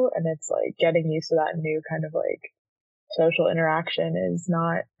to, and it's like getting used to that new kind of like social interaction is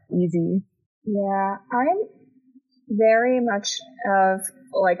not easy. Yeah, I'm very much of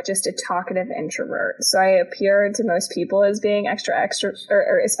like just a talkative introvert. So I appear to most people as being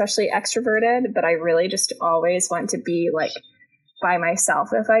or especially extroverted, but I really just always want to be like by myself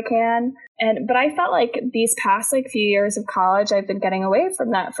if I can. But I felt like these past like few years of college, I've been getting away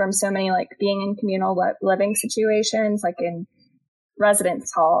from that, from so many like being in communal living situations, like in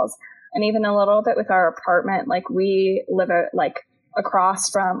residence halls, and even a little bit with our apartment. Like we live like across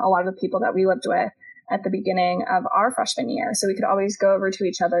from a lot of the people that we lived with at the beginning of our freshman year. So we could always go over to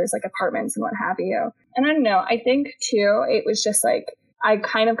each other's like apartments and what have you. And I don't know, I think too, it was just like, I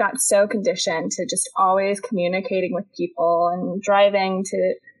kind of got so conditioned to just always communicating with people and driving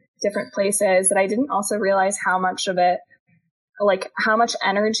to different places that I didn't also realize how much of it, like how much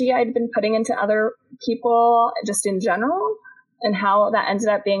energy I'd been putting into other people just in general, and how that ended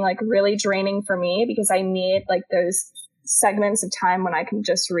up being like really draining for me because I need like those segments of time when I can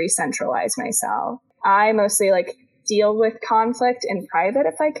just re-centralize myself. I mostly like deal with conflict in private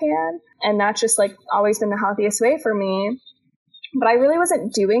if I can. And that's just like always been the healthiest way for me. But I really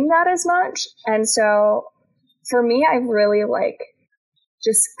wasn't doing that as much. And so for me, I really like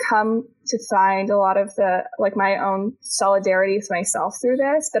just come to find a lot of the like my own solidarity with myself through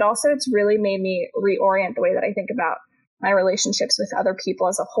this. But also it's really made me reorient the way that I think about my relationships with other people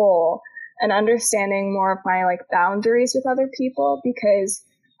as a whole, and understanding more of my like boundaries with other people, because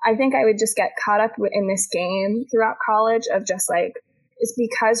I think I would just get caught up in this game throughout college of just like, it's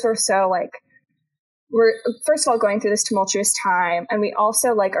because we're so like, we're first of all going through this tumultuous time, and we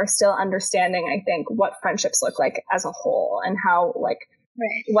also like are still understanding, I think, what friendships look like as a whole and how like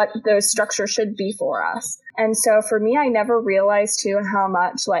what those structures should be for us. And so for me, I never realized too how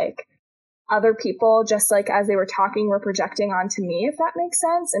much like other people, just like as they were talking, were projecting onto me, if that makes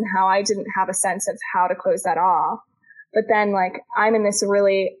sense, and how I didn't have a sense of how to close that off. But then like I'm in this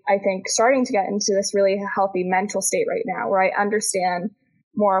really, I think, starting to get into this really healthy mental state right now where I understand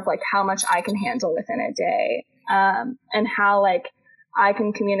more of like how much I can handle within a day, and how like I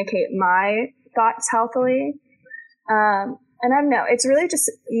can communicate my thoughts healthily. And I don't know, it's really just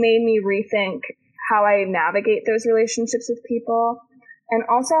made me rethink how I navigate those relationships with people, and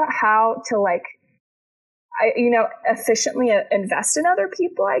also how to like, efficiently invest in other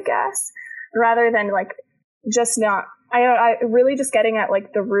people, I guess, rather than like just not, I really just getting at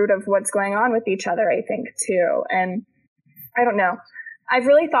like the root of what's going on with each other, I think too. And I don't know, I've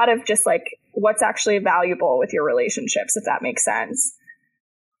really thought of just like what's actually valuable with your relationships, if that makes sense.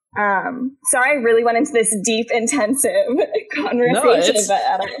 Sorry, I really went into this deep, intensive conversation, but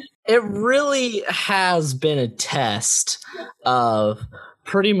I don't know. It really has been a test of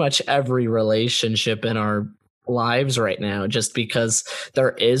pretty much every relationship in our lives right now, just because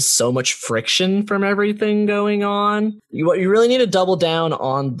there is so much friction from everything going on. You really need to double down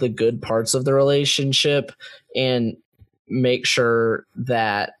on the good parts of the relationship and make sure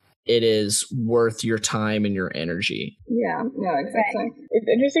that it is worth your time and your energy. Yeah, no, exactly. It's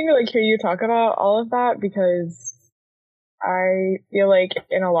interesting to like hear you talk about all of that, because I feel like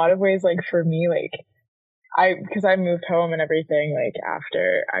in a lot of ways, like for me, like because I moved home and everything, like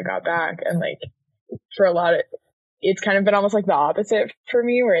after I got back, and like for a lot of, it's kind of been almost like the opposite for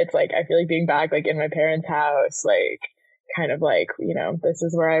me, where it's like I feel like being back like in my parents' house, like kind of like, you know, this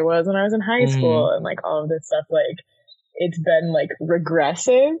is where I was when I was in high school, and like all of this stuff, like it's been like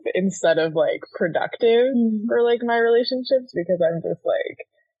regressive instead of like productive for like my relationships, because I'm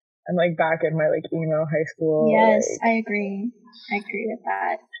like back in my like emo high school. Yes, like, I agree with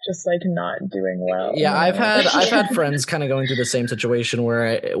that. just like not doing well. Yeah, I've had friends kind of going through the same situation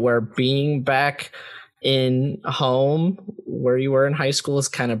where being back in home where you were in high school is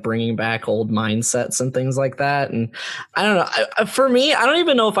kind of bringing back old mindsets and things like that. And I don't know, for me, I don't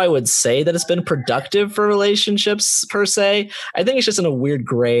even know if I would say that it's been productive for relationships per se. I think it's just in a weird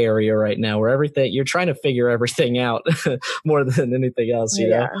gray area right now where everything, you're trying to figure everything out more than anything else, you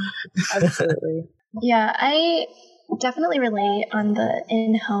know? Absolutely. Yeah, I definitely relate on the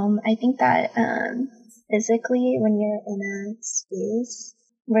in-home. I think that physically, when you're in a space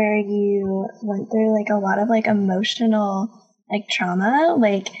where you went through like a lot of like emotional like trauma,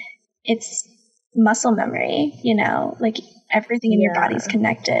 like it's muscle memory, you know, like everything in your body's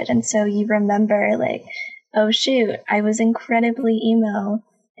connected. And so you remember like, oh shoot, I was incredibly emo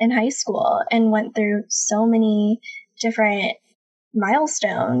in high school and went through so many different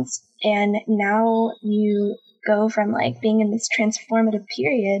milestones. And now you go from like being in this transformative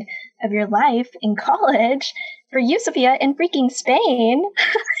period of your life in college, for you, Sophia, in freaking Spain.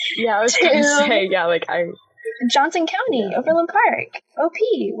 Yeah, I was going to say, yeah, like Johnson County, Overland Park, OP,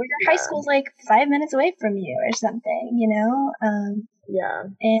 where your high school's like 5 minutes away from you or something, you know? And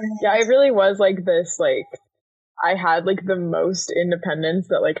it really was like this, like, I had like the most independence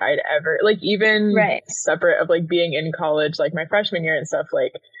that like I'd ever, like even separate of like being in college, like my freshman year and stuff,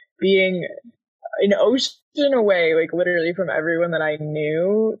 like being an ocean away, like literally from everyone that I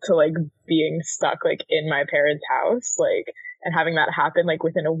knew, to like being stuck like in my parents' house, like, and having that happen like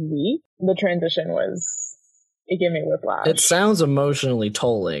within a week. The transition it gave me whiplash. It sounds emotionally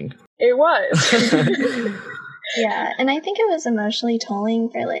tolling. It was. Yeah, and I think it was emotionally tolling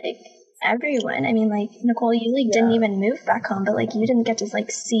for like everyone. I mean, like Nicole, you like didn't even move back home, but like you didn't get to like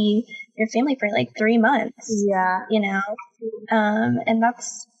see your family for like 3 months. Yeah, you know, and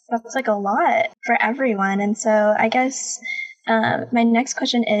that's like a lot for everyone. And so I guess my next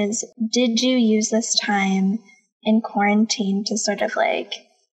question is, did you use this time in quarantine to sort of like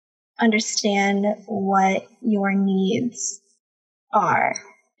understand what your needs are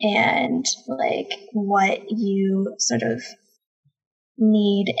and like what you sort of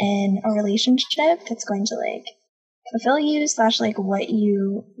need in a relationship that's going to like fulfill you / like what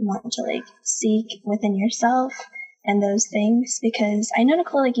you want to like seek within yourself and those things? Because I know,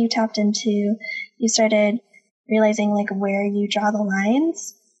 Nicole, like you started realizing like where you draw the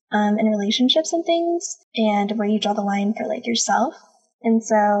lines in relationships and things, and where you draw the line for like yourself. And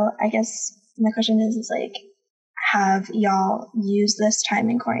so I guess my question is like, have y'all used this time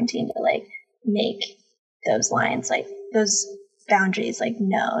in quarantine to like make those lines, like those boundaries, like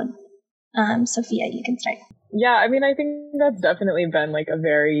known? Sophia, you can start. Yeah, I mean, I think that's definitely been like a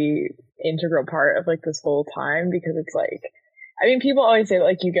very integral part of like this whole time, because it's like, I mean, people always say that,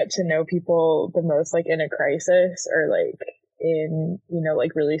 like, you get to know people the most like in a crisis or like in, you know,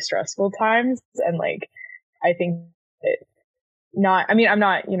 like really stressful times. And like, I think I'm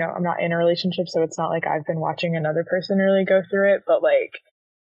not in a relationship, so it's not like I've been watching another person really go through it, but like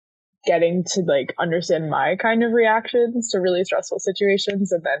getting to like understand my kind of reactions to really stressful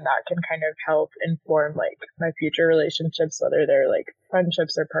situations, and then that can kind of help inform like my future relationships, whether they're like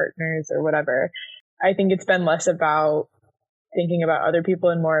friendships or partners or whatever. I think it's been less about thinking about other people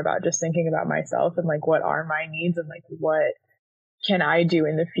and more about just thinking about myself and like what are my needs and like what can I do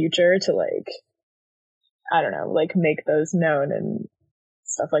in the future to like, I don't know, like make those known and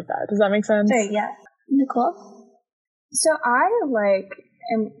stuff like that. Does that make sense? Sorry, yeah. Nicole? So I like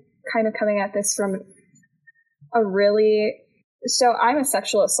am kind of coming at this from so I'm a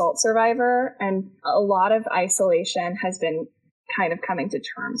sexual assault survivor, and a lot of isolation has been kind of coming to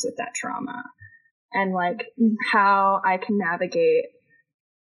terms with that trauma and like how I can navigate,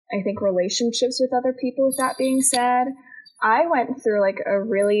 I think, relationships with other people. With that being said, I went through like a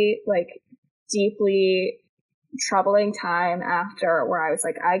really like deeply troubling time after where I was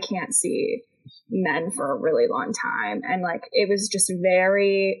like, I can't see men for a really long time, and like it was just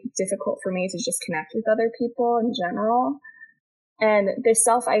very difficult for me to just connect with other people in general. And this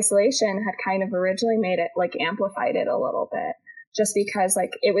self-isolation had kind of originally made it like amplified it a little bit, just because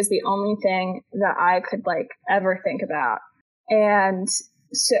like it was the only thing that I could like ever think about. And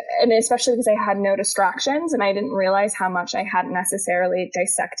So, and especially because I had no distractions, and I didn't realize how much I hadn't necessarily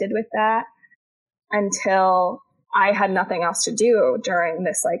dissected with that until I had nothing else to do during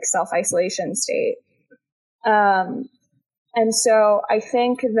this like self-isolation state. And so I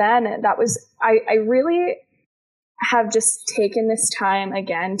think then that was, I really have just taken this time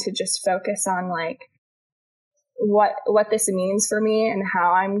again to just focus on like what this means for me and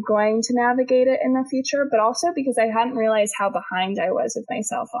how I'm going to navigate it in the future, but also because I hadn't realized how behind I was with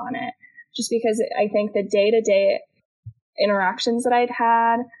myself on it. Just because I think the day-to-day interactions that I'd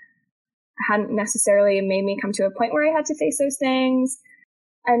had hadn't necessarily made me come to a point where I had to face those things.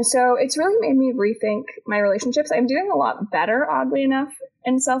 And so it's really made me rethink my relationships. I'm doing a lot better, oddly enough,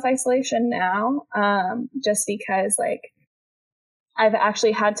 in self-isolation now, just because like I've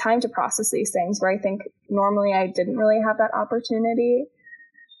actually had time to process these things where I think normally I didn't really have that opportunity.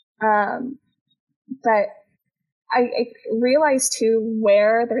 But I realized too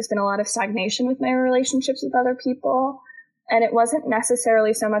where there's been a lot of stagnation with my relationships with other people. And it wasn't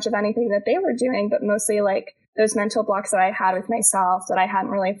necessarily so much of anything that they were doing, but mostly like those mental blocks that I had with myself that I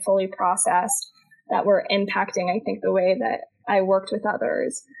hadn't really fully processed that were impacting, I think, the way that I worked with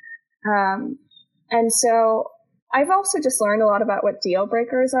others. And so I've also just learned a lot about what deal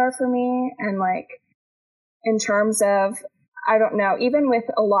breakers are for me. And like, in terms of, I don't know, even with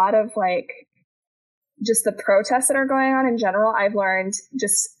a lot of like, just the protests that are going on in general, I've learned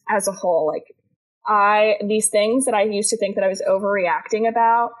just as a whole, like these things that I used to think that I was overreacting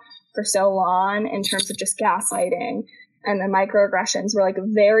about for so long in terms of just gaslighting and the microaggressions were like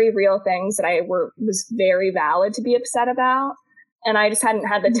very real things that was very valid to be upset about. And I just hadn't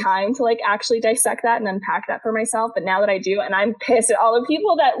had the time to like actually dissect that and unpack that for myself. But now that I do, and I'm pissed at all the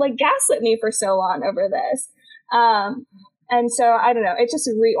people that like gaslit me for so long over this. And so I don't know, it just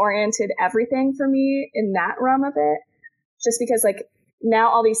reoriented everything for me in that realm of it. Just because like now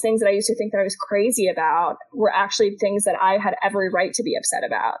all these things that I used to think that I was crazy about were actually things that I had every right to be upset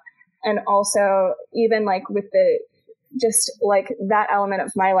about. And also even like with just like that element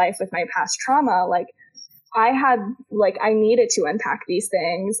of my life with my past trauma, like I needed to unpack these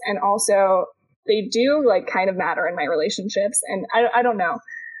things. And also they do like kind of matter in my relationships. And I don't know,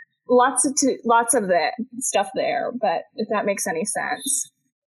 lots of the stuff there, but if that makes any sense.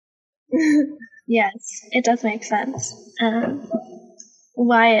 Yes, it does make sense.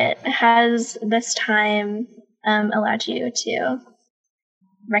 Wyatt, has this time allowed you to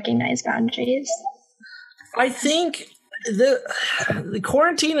recognize boundaries? I think the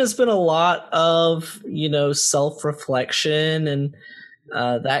quarantine has been a lot of, self-reflection and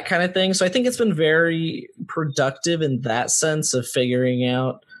that kind of thing. So I think it's been very productive in that sense of figuring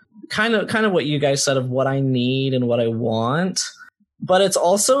out kind of what you guys said of what I need and what I want. But it's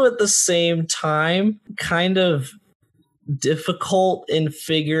also at the same time kind of difficult in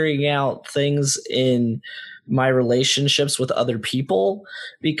figuring out things in my relationships with other people,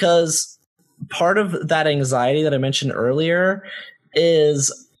 because part of that anxiety that I mentioned earlier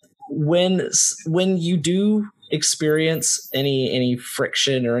is when you do experience any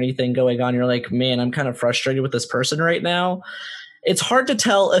friction or anything going on, you're like, man, I'm kind of frustrated with this person right now. It's hard to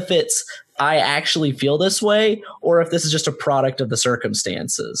tell if it's I actually feel this way or if this is just a product of the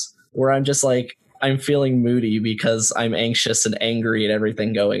circumstances where I'm just like, I'm feeling moody because I'm anxious and angry at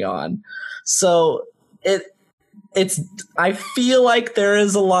everything going on. So I feel like there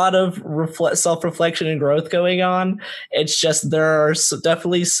is a lot of self-reflection and growth going on. It's just there are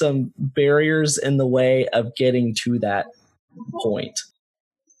definitely some barriers in the way of getting to that point.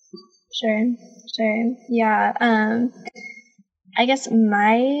 Sure. Yeah. I guess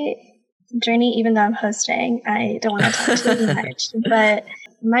my journey, even though I'm hosting, I don't want to talk too much, but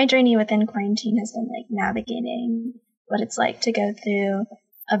my journey within quarantine has been like navigating what it's like to go through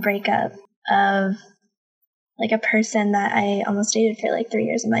a breakup of like a person that I almost dated for like 3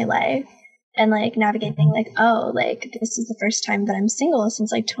 years of my life, and like navigating like, oh, like this is the first time that I'm single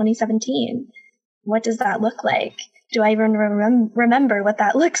since like 2017. What does that look like? Do I even remember what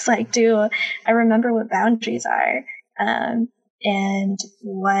that looks like? Do I remember what boundaries are? And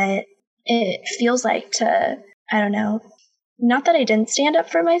what it feels like to, I don't know, not that I didn't stand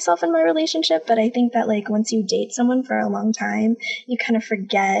up for myself in my relationship, but I think that like once you date someone for a long time, you kind of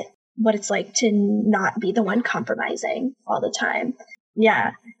forget what it's like to not be the one compromising all the time.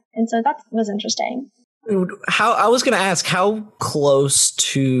 Yeah. And so that was interesting. I was going to ask, how close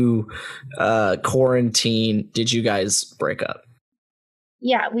to quarantine did you guys break up?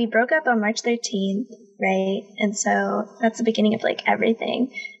 Yeah, we broke up on March 13th, right? And so that's the beginning of like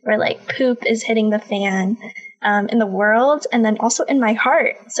everything, where like poop is hitting the fan in the world and then also in my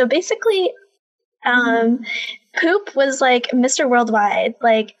heart. So basically, Poop was like Mr. Worldwide.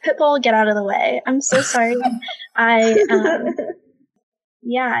 Like, Pitbull, get out of the way. I'm so sorry.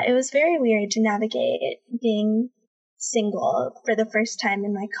 Yeah, it was very weird to navigate being single for the first time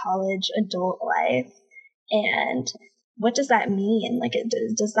in my college adult life. And what does that mean? Like,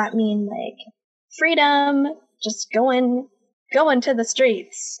 does that mean like freedom, just going to the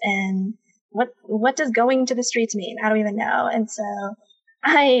streets? And what does going to the streets mean? I don't even know. And so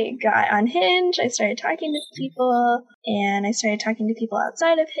I got on Hinge, I started talking to people, and I started talking to people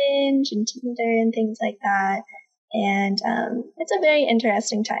outside of Hinge and Tinder and things like that. And it's a very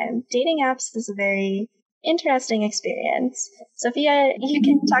interesting time. Dating apps is a very interesting experience. Sophia, you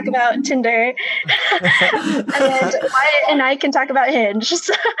can talk about Tinder, and Wyatt and I can talk about Hinge.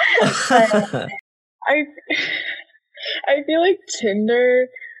 I feel like Tinder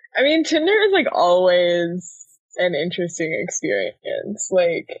is like always an interesting experience,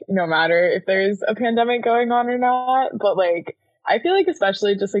 like no matter if there's a pandemic going on or not. But like I feel like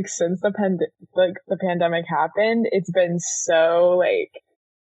especially just like since the pandemic happened, it's been so like,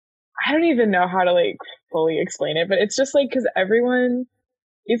 I don't even know how to like fully explain it, but it's just like because everyone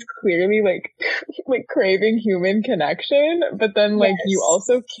is clearly like like craving human connection, but then like you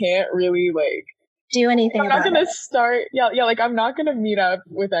also can't really like do anything. I'm not gonna start. Yeah. Like I'm not gonna meet up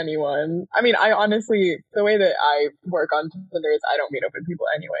with anyone. I mean, I honestly, the way that I work on Tinder is I don't meet up with people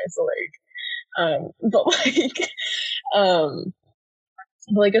anyway. So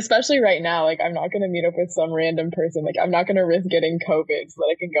like, especially right now, like I'm not gonna meet up with some random person. Like I'm not gonna risk getting COVID so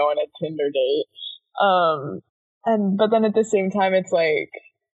that I can go on a Tinder date. But then at the same time, it's like,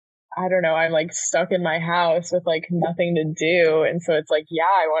 I don't know, I'm like stuck in my house with like nothing to do. And so it's like, yeah,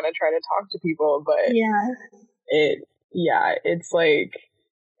 I want to try to talk to people, but it's like,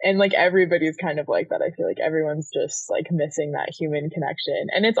 and like everybody's kind of like that. I feel like everyone's just like missing that human connection.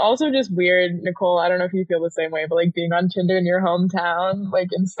 And it's also just weird, Nicole, I don't know if you feel the same way, but like being on Tinder in your hometown, like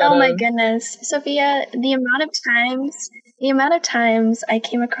instead my goodness, Sophia, the amount of times I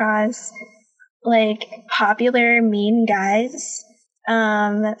came across like popular mean guys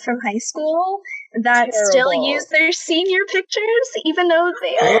from high school that still use their senior pictures, even though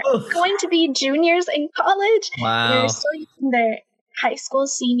they are going to be juniors in college. Wow. They're still using their high school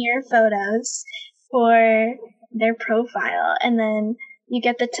senior photos for their profile. And then you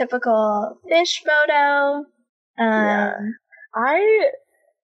get the typical fish photo.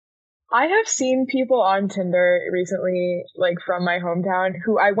 I have seen people on Tinder recently, like from my hometown,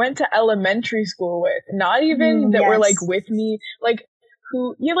 who I went to elementary school with, not even that were like with me, like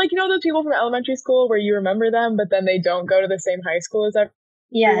who, like, you know, those people from elementary school where you remember them, but then they don't go to the same high school as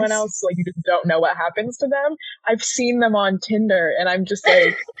everyone else. So, like, you just don't know what happens to them. I've seen them on Tinder and I'm just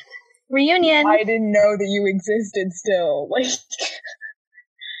like, reunion. I didn't know that you existed still. Like,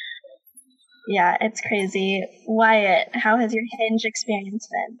 yeah, it's crazy. Wyatt, how has your Hinge experience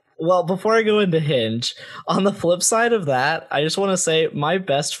been? Well, before I go into Hinge, on the flip side of that, I just want to say my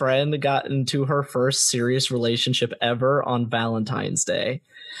best friend got into her first serious relationship ever on Valentine's Day.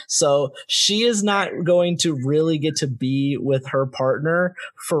 So she is not going to really get to be with her partner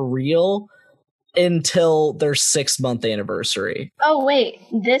for real until their 6-month anniversary. Oh, wait,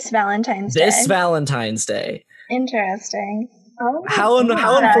 this Valentine's Day. This Valentine's Day. Interesting. Oh, How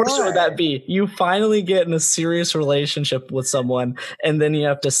unfortunate would that be? You finally get in a serious relationship with someone, and then you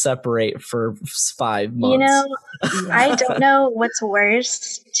have to separate for 5 months. You know, I don't know what's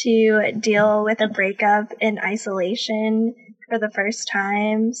worse, to deal with a breakup in isolation for the first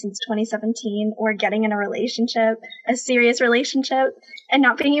time since 2017, or getting in a relationship, a serious relationship, and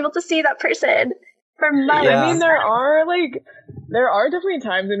not being able to see that person for months. Yeah. I mean, there are definitely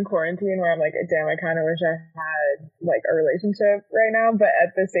times in quarantine where I'm like, damn, I kind of wish I had like a relationship right now. But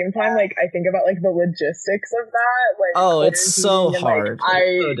at the same time, like I think about like the logistics of that. Like, it's so hard. Like,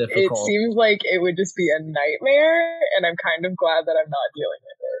 it's so difficult. It seems like it would just be a nightmare, and I'm kind of glad that I'm not dealing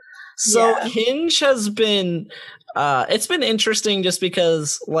with it. So Hinge has been it's been interesting just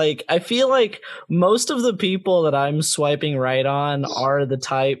because like I feel like most of the people that I'm swiping right on are the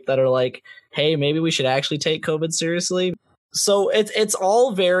type that are like, hey, maybe we should actually take COVID seriously. So it's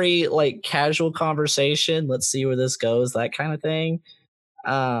all very like casual conversation. Let's see where this goes, that kind of thing.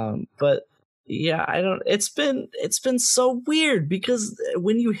 But yeah, it's been so weird because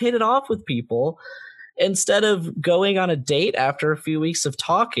when you hit it off with people, instead of going on a date after a few weeks of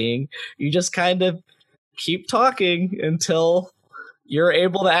talking, you just kind of keep talking until you're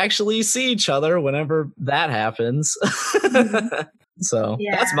able to actually see each other whenever that happens. So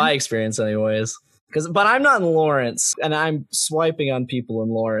that's my experience anyways. But I'm not in Lawrence, and I'm swiping on people in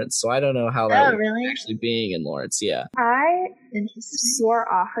Lawrence, so I don't know how that would actually being in Lawrence. Yeah, I swore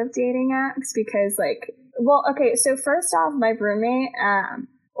off of dating apps because, like, Well, okay, so first off, my roommate,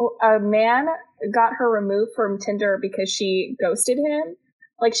 a man got her removed from Tinder because she ghosted him.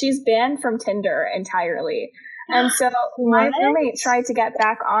 Like, she's banned from Tinder entirely. And so my roommate tried to get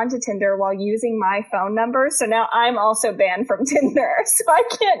back onto Tinder while using my phone number. So now I'm also banned from Tinder. So I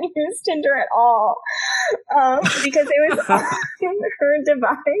can't use Tinder at all because it was on her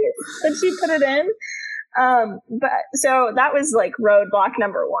device that she put it in. But so that was like roadblock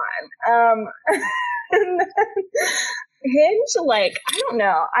number one. And then Hinge, like, I don't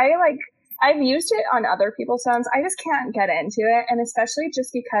know. I've used it on other people's phones. I just can't get into it. And especially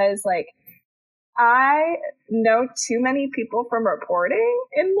just because, like, I know too many people from reporting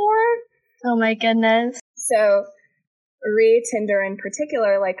in Lord. Oh my goodness. So, Tinder in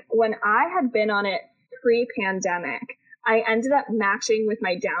particular, like, when I had been on it pre-pandemic, I ended up matching with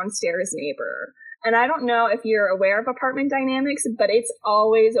my downstairs neighbor. And I don't know if you're aware of apartment dynamics, but it's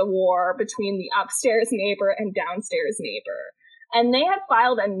always a war between the upstairs neighbor and downstairs neighbor. And they had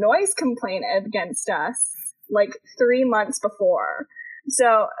filed a noise complaint against us like 3 months before.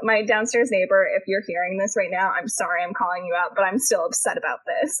 So my downstairs neighbor, if you're hearing this right now, I'm sorry I'm calling you out, but I'm still upset about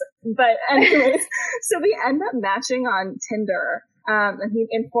this. But anyways, so we end up matching on Tinder. And he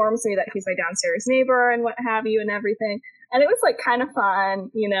informs me that he's my downstairs neighbor and what have you and everything. And it was like kind of fun,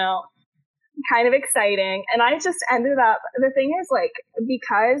 you know, kind of exciting. And I just ended up, the thing is, like,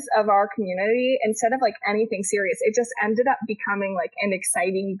 because of our community, instead of like anything serious, it just ended up becoming like an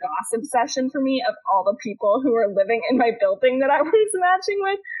exciting gossip session for me of all the people who were living in my building that I was matching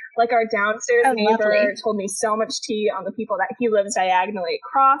with. Like, our downstairs neighbor told me so much tea on the people that he lives diagonally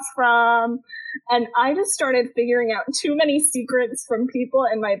across from. And I just started figuring out too many secrets from people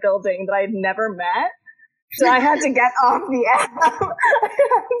in my building that I'd never met. So I had to get off the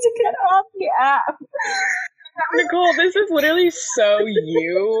app. Nicole, this is literally so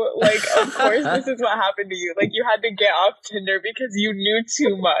you. Like, of course this is what happened to you. Like, you had to get off Tinder because you knew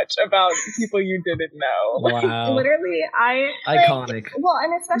too much about people you didn't know. Wow. Literally, Iconic. Well,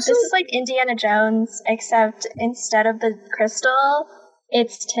 and especially... This is like Indiana Jones, except instead of the crystal,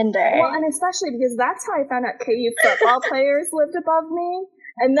 it's Tinder. Well, and especially because that's how I found out KU football players lived above me.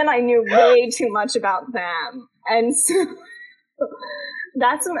 And then I knew way too much about them. And so...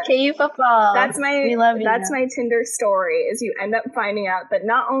 That's my KU football. We love you. That's my Tinder story. Is you end up finding out that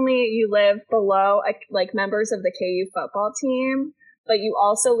not only you live below like members of the KU football team, but you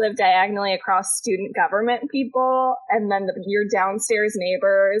also live diagonally across student government people, and then your downstairs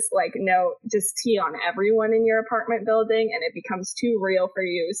neighbors like know just tea on everyone in your apartment building, and it becomes too real for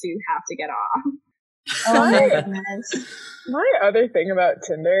you, so you have to get off. Oh my goodness. My other thing about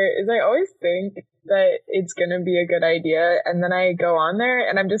Tinder is I always think that it's going to be a good idea, and then I go on there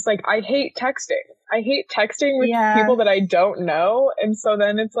and I'm just like, I hate texting. I hate texting with people that I don't know, and so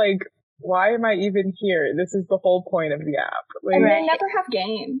then it's like, why am I even here? This is the whole point of the app. Like, and they never have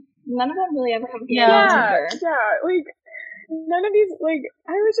game. None of them really ever have game. Yeah, like, none of these, like,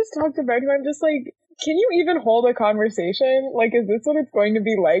 I was just talking about him, I'm just like, can you even hold a conversation? Like, is this what it's going to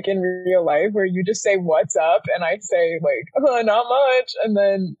be like in real life, where you just say, what's up? And I say, like, oh, not much. And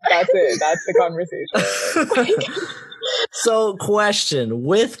then that's it. That's the conversation. So, question,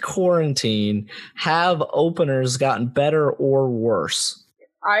 with quarantine, have openers gotten better or worse?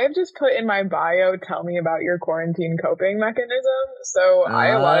 I have just put in my bio, tell me about your quarantine coping mechanism. So I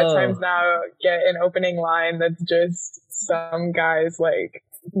a lot of times now get an opening line that's just some guy's, like,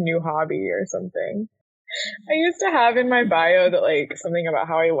 new hobby or something. I used to have in my bio that, like, something about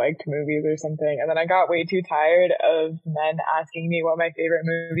how I liked movies or something, and then I got way too tired of men asking me what my favorite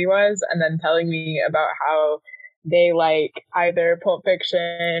movie was and then telling me about how they like either Pulp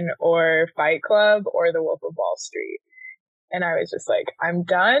Fiction or Fight Club or The Wolf of Wall Street. And I was just like, I'm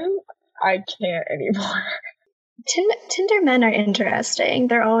done. I can't anymore. Tinder men are interesting.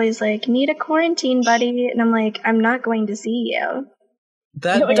 They're always like, need a quarantine buddy, and I'm like, I'm not going to see you.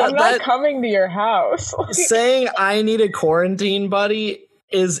 I'm not coming to your house. Saying I need a quarantine buddy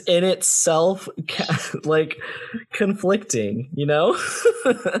is in itself like conflicting, you know?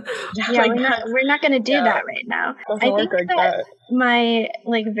 Yeah, we're not going to do that right now. I think that my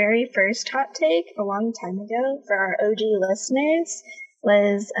very first hot take a long time ago for our OG listeners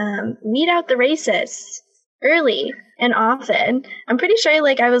was weed out the racists early and often. I'm pretty sure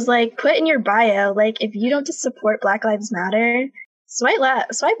I was like, put in your bio, like, if you don't just support Black Lives Matter, swipe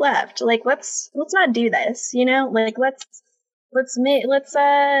left. Like, let's not do this, you know? Like, let's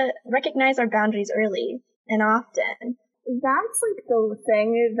recognize our boundaries early and often. That's like the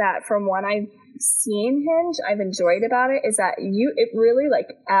thing that from what I've seen Hinge, I've enjoyed about it is that it really like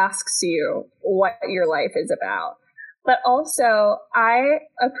asks you what your life is about. But also, I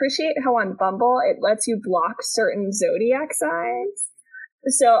appreciate how on Bumble it lets you block certain zodiac signs.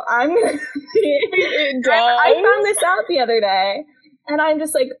 So I'm gonna. I found this out the other day, and I'm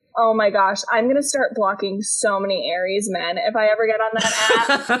just like, oh my gosh, I'm gonna start blocking so many Aries men if I ever get on that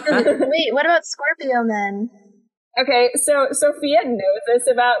app. Wait, what about Scorpio men? Okay, so Sophia knows this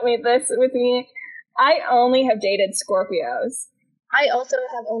about me. This with me. I only have dated Scorpios. I also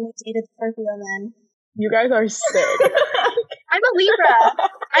have only dated Scorpio men. You guys are sick. I'm a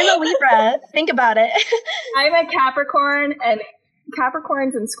Libra. Think about it. I'm a Capricorn, and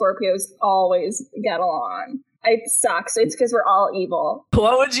Capricorns and Scorpios always get along. It sucks. It's because we're all evil.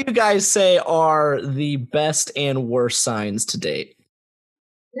 What would you guys say are the best and worst signs to date?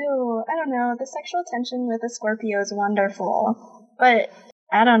 Ooh, I don't know. The sexual tension with a Scorpio is wonderful. But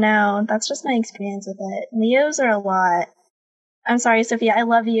I don't know. That's just my experience with it. Leos are a lot. I'm sorry, Sophia, I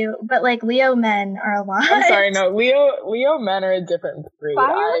love you. But like Leo men are a lot. I'm sorry, no. Leo men are a different breed.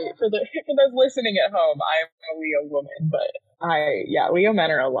 For those listening at home, I'm a Leo woman, but Leo men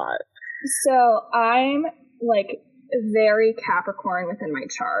are a lot. So I'm like very Capricorn within my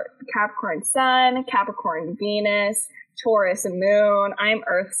chart. Capricorn Sun, Capricorn Venus, Taurus Moon. I'm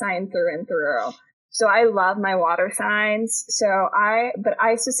Earth sign through and through. So I love my water signs. But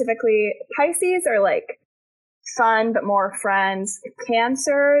I specifically, Pisces are like fun, but more friends.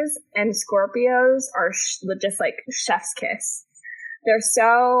 Cancers and Scorpios are just like chef's kiss. They're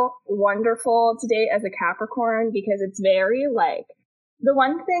so wonderful to date as a Capricorn because it's very like, the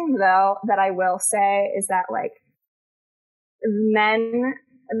one thing though that I will say is that like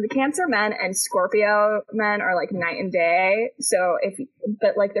the Cancer men and Scorpio men are like night and day.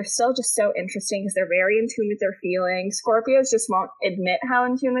 But like they're still just so interesting because they're very in tune with their feelings. Scorpios just won't admit how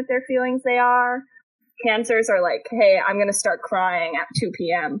in tune with their feelings they are. Cancers are like, hey, I'm going to start crying at 2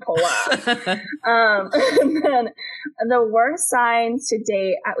 p.m. Pull up. And then the worst signs to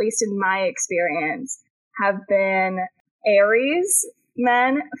date, at least in my experience, have been Aries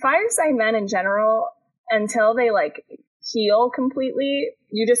men, fire sign men in general, until they like heal completely,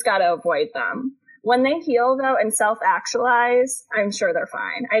 you just got to avoid them. When they heal though and self-actualize, I'm sure they're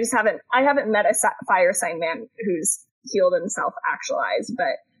fine. I haven't met a fire sign man who's healed and self-actualized,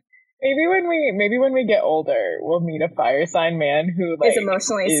 but maybe when we get older, we'll meet a fire sign man who like is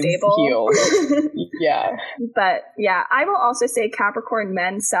emotionally stable. Healed. Yeah. But yeah, I will also say Capricorn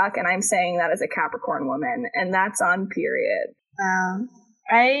men suck, and I'm saying that as a Capricorn woman, and that's on period.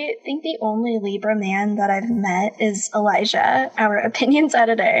 I think the only Libra man that I've met is Elijah, our opinions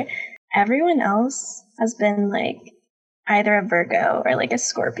editor. Everyone else has been like either a Virgo or like a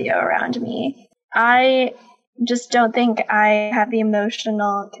Scorpio around me. I just don't think I have the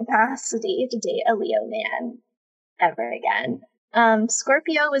emotional capacity to date a Leo man ever again.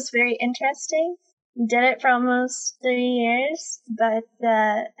 Scorpio was very interesting. Did it for almost 3 years, but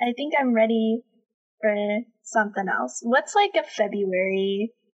I think I'm ready for something else. What's like a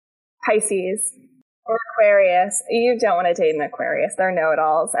February? Pisces or Aquarius. You don't want to date an Aquarius. They're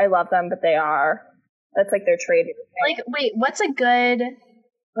know-it-alls. I love them, but they are. That's like their trade. Like, wait, what's a good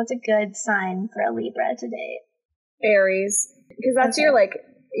sign for a Libra to date? Aries, because that's okay.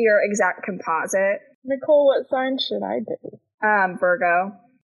 your exact composite. Nicole, what sign should I date? Virgo.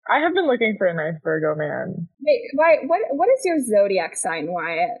 I have been looking for a nice Virgo man. Wait, what is your zodiac sign,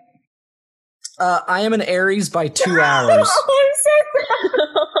 Wyatt? I am an Aries by 2 hours.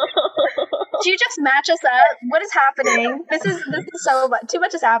 Did you just match us up? What is happening? This is so much. Too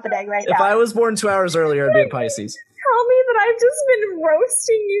much is happening right now. If I was born 2 hours earlier, I'd be a Pisces. Tell me that I've just been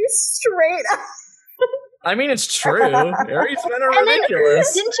roasting you straight up. I mean, it's true. Aries men are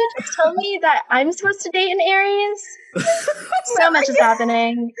ridiculous. Didn't you just tell me that I'm supposed to date an Aries? So much is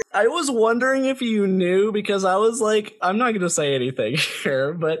happening. I was wondering if you knew, because I was like, I'm not going to say anything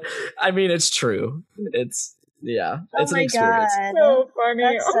here, but I mean, it's true. It's an experience. God. So funny.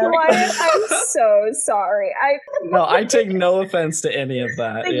 I'm so sorry. No, I take no offense to any of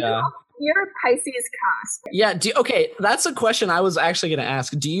that. Yeah. You're a Pisces cusp. Yeah. Okay, that's a question I was actually going to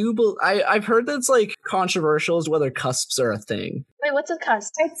ask. Do you? I've heard that's like controversial as whether cusps are a thing. Wait, what's a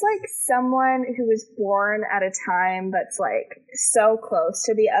cusp? It's like someone who was born at a time that's like so close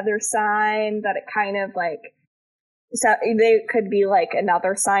to the other sign that it kind of like, so they could be like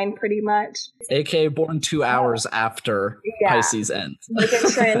another sign pretty much. AKA born 2 hours after Pisces ends. Like a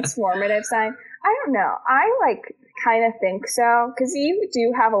transformative sign. I don't know. I like kind of think so, because you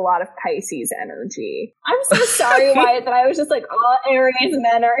do have a lot of Pisces energy. I'm so sorry, Wyatt, that I was just like, all Aries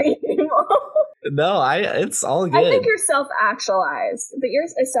men are evil. No, it's all good. I think you're self-actualized, but you're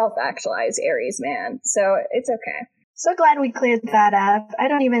a self-actualized Aries man, so it's okay. So glad we cleared that up. I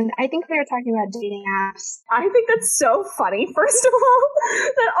think we were talking about dating apps. I think that's so funny, first of all,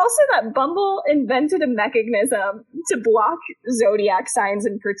 that Bumble invented a mechanism to block zodiac signs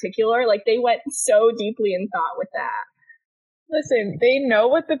in particular. Like, they went so deeply in thought with that. Listen, they know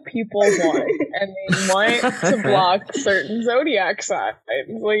what the people want, and they want to block certain zodiac signs.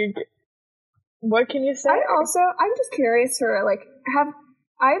 Like, what can you say? I'm just curious for, like, have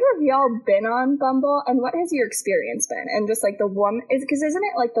either of y'all been on Bumble, and what has your experience been? And just, like, the woman, because isn't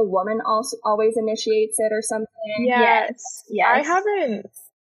it, like, the woman also always initiates it or something? Yes. I haven't.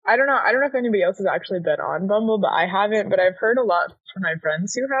 I don't know if anybody else has actually been on Bumble, but I haven't. But I've heard a lot from my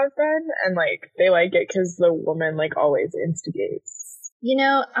friends who have been, and like they like it because the woman like always instigates. You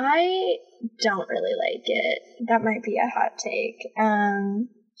know, I don't really like it. That might be a hot take.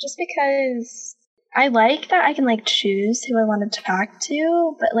 Just because I like that I can like choose who I want to talk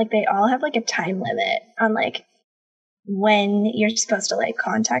to, but like they all have like a time limit on like when you're supposed to like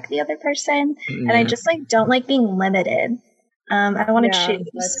contact the other person, and I just like don't like being limited. I want to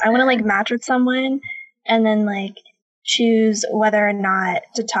choose. I want to like match with someone and then like choose whether or not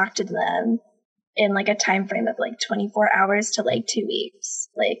to talk to them in like a time frame of like 24 hours to like 2 weeks.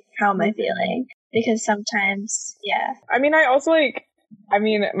 Like, how am I feeling? Because sometimes, I mean, I also like,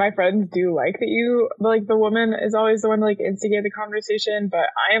 my friends do like that you, like, the woman is always the one to like instigate the conversation, but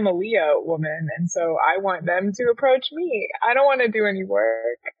I am a Leo woman, and so I want them to approach me. I don't want to do any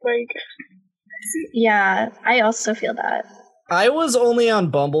work. Like, yeah, I also feel that. I was only on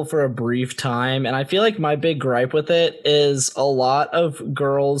Bumble for a brief time, and I feel like my big gripe with it is a lot of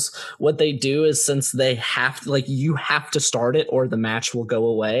girls, what they do is since they have to, like, you have to start it or the match will go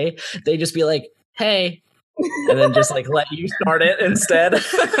away, they just be like, hey, and then just like let you start it instead.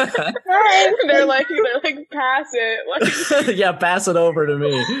 they're like pass it. Like, yeah, pass it over to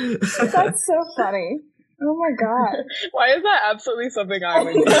me. That's so funny. Oh my god. Why is that absolutely something I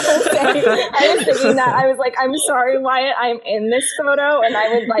would do? I was thinking that. I was like, I'm sorry, Wyatt, I'm in this photo and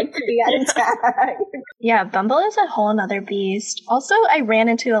I would like to be tagged. Yeah, Bumble is a whole nother beast. Also, I ran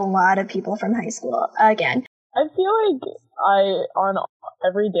into a lot of people from high school again. I feel like on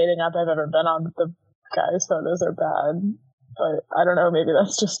every dating app I've ever been on, the guys' photos are bad. But I don't know, maybe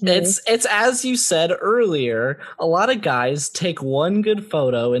that's just me. It's as you said earlier, a lot of guys take one good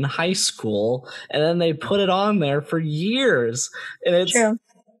photo in high school and then they put it on there for years. And it's true.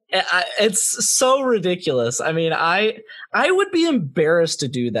 It's so ridiculous. I mean, I would be embarrassed to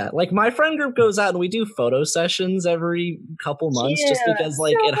do that. Like, my friend group goes out and we do photo sessions every couple months just because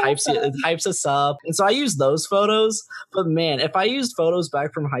like it hypes us up. And so I use those photos. But man, if I used photos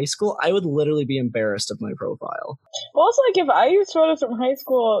back from high school, I would literally be embarrassed of my profile. Well, also, like, if I used photos from high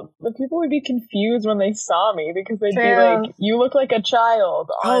school, the people would be confused when they saw me because they'd be like, you look like a child.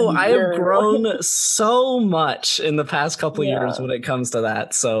 I have grown so much in the past couple years when it comes to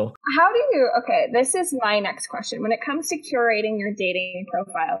that. So how do you, okay, this is my next question. When it comes to curating your dating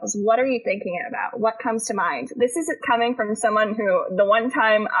profiles, what are you thinking about? What comes to mind? This is coming from someone who, the one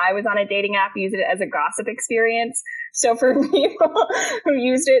time I was on a dating app, used it as a gossip experience. So for people who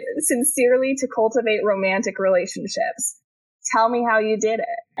used it sincerely to cultivate romantic relationships, tell me how you did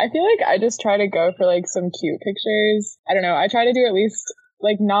it. I feel like I just try to go for like some cute pictures. I don't know. I try to do at least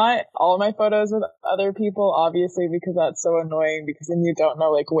like not all my photos with other people, obviously, because that's so annoying because then you don't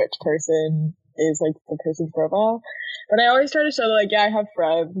know like which person is like the person's profile. But I always try to show that like, yeah, I have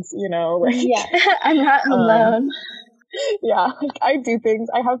friends, you know, like I'm not alone. Yeah, like I do things,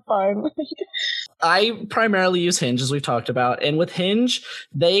 I have fun. I primarily use Hinge, as we've talked about. And with Hinge,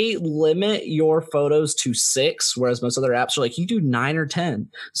 they limit your photos to 6, whereas most other apps are like, you do 9 or 10.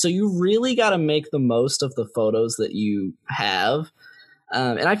 So you really got to make the most of the photos that you have.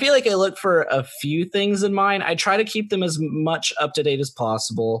 And I feel like I look for a few things in mind. I try to keep them as much up to date as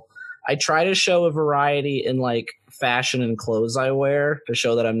possible. I try to show a variety in like fashion and clothes I wear to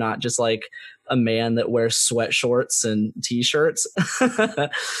show that I'm not just like a man that wears sweat shorts and t-shirts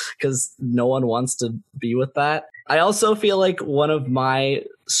because no one wants to be with that. I also feel like one of my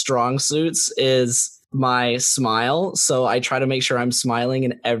strong suits is my smile. So I try to make sure I'm smiling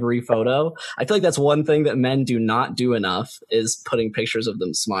in every photo. I feel like that's one thing that men do not do enough is putting pictures of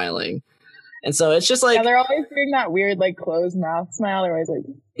them smiling. And so it's just like, yeah, they're always doing that weird like closed mouth smile. They're always like,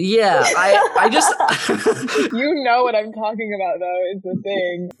 yeah, I just you know what I'm talking about though is the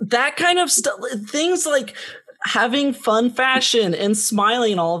thing. That kind of stuff, things like having fun fashion and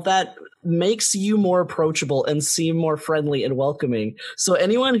smiling and all of that makes you more approachable and seem more friendly and welcoming. So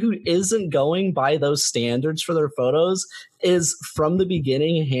anyone who isn't going by those standards for their photos is from the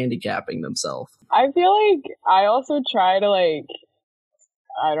beginning handicapping themselves. I feel like I also try to like,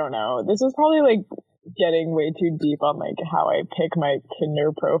 I don't know, this is probably like getting way too deep on like how I pick my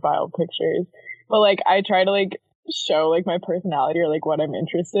Tinder profile pictures. But like I try to like show like my personality or like what I'm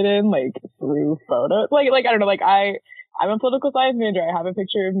interested in like through photos. Like I don't know, like I'm a political science major. I have a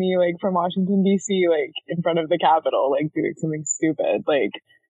picture of me like from Washington DC, like in front of the Capitol, like doing something stupid, like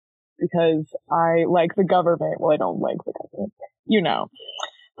because I like the government. Well, I don't like the government, you know.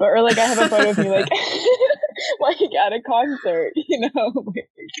 But or like I have a photo of me like like at a concert, you know. Like,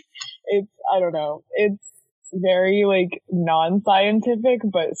 it's I don't know. It's very like non-scientific,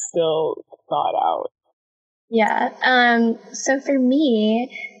 but still thought out. Yeah. So for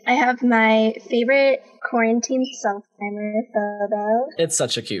me, I have my favorite quarantine self-timer photo. It's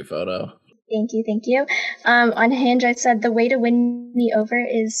such a cute photo. Thank you. On Hinge, I said the way to win me over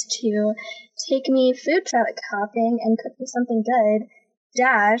is to take me food truck hopping and cook me something good.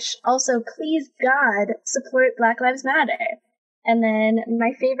 Dash, also, please God, support Black Lives Matter. And then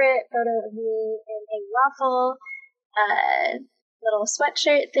my favorite photo of me in a waffle little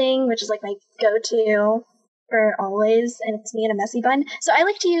sweatshirt thing, which is like my go-to for always, and it's me in a messy bun. So I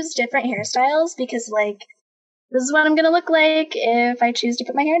like to use different hairstyles because, like, this is what I'm gonna look like if I choose to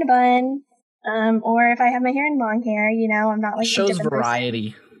put my hair in a bun, or if I have my hair in long hair. You know, I'm not like shows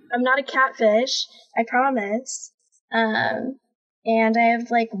variety. I'm not a catfish, I promise. And I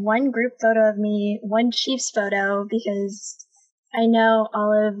have like one group photo of me, one Chiefs photo, because I know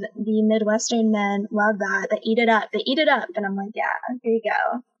all of the Midwestern men love that. They eat it up, and I'm like, yeah, here you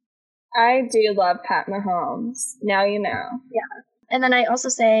go. I do love Pat Mahomes. Now you know. Yeah. And then I also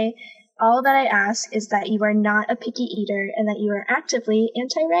say, all that I ask is that you are not a picky eater and that you are actively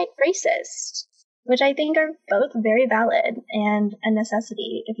anti-racist, which I think are both very valid and a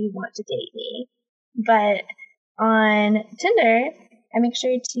necessity if you want to date me. But on Tinder, I make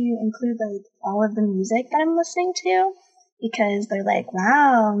sure to include like all of the music that I'm listening to because they're like,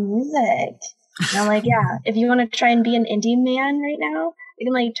 wow, music. And I'm like, yeah, if you want to try and be an indie man right now, I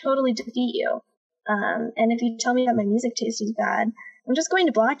can like totally defeat you. And if you tell me that my music taste is bad, I'm just going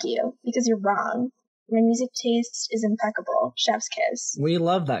to block you because you're wrong. My music taste is impeccable. Chef's kiss. We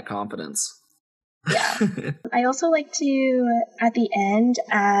love that confidence. Yeah. I also like to, at the end,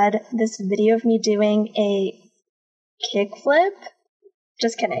 add this video of me doing a kickflip.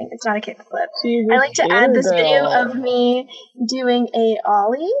 Just kidding. It's not a kickflip. I like to add this video of me doing a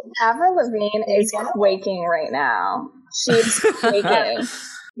ollie. Avril Lavigne is quaking right now. She's quaking.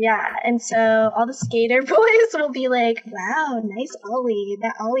 Yeah, and so all the skater boys will be like, wow, nice ollie.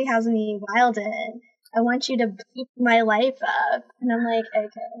 That ollie has me wildin'. I want you to beat my life up. And I'm like,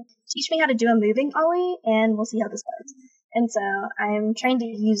 okay, teach me how to do a moving ollie, and we'll see how this goes. And so I'm trying to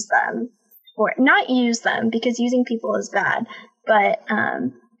use them, or not use them, because using people is bad, but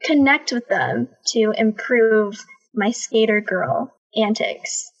connect with them to improve my skater girl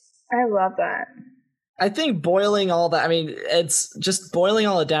antics. I love that. I think boiling all that, I mean, it's just boiling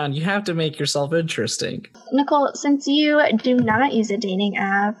all it down. You have to make yourself interesting. Nicole, since you do not use a dating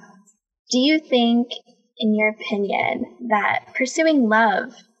app, do you think, in your opinion, that pursuing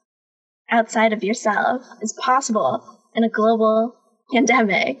love outside of yourself is possible in a global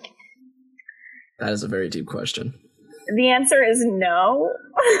pandemic? That is a very deep question. The answer is no.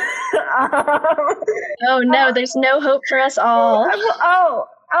 Oh no, there's no hope for us all.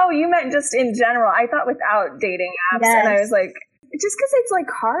 Oh, you meant just in general. I thought without dating apps, yes. And I was like, just because it's like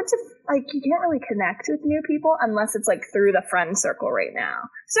hard to, like, you can't really connect with new people unless it's like through the friend circle right now.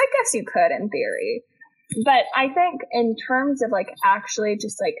 So I guess you could in theory. But I think in terms of like actually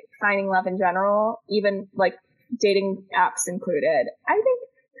just like finding love in general, even like dating apps included, I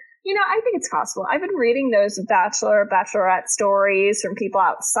think it's possible. I've been reading those bachelorette stories from people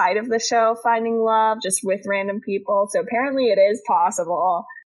outside of the show finding love just with random people. So apparently it is possible.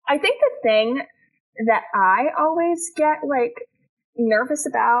 I think the thing that I always get like nervous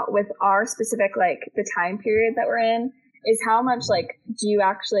about with our specific, like the time period that we're in is how much like do you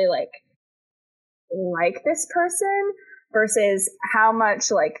actually like this person versus how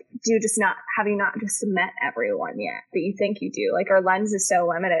much like have you not just met everyone yet that you think you do? Like our lens is so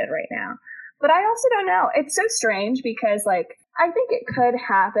limited right now. But I also don't know. It's so strange because like I think it could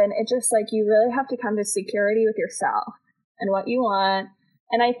happen. It just like you really have to come to security with yourself and what you want.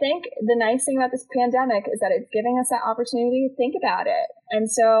 And I think the nice thing about this pandemic is that it's giving us that opportunity to think about it. And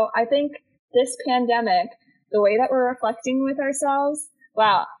so I think this pandemic, the way that we're reflecting with ourselves,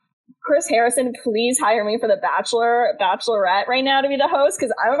 wow, Chris Harrison, please hire me for The Bachelor, Bachelorette right now to be the host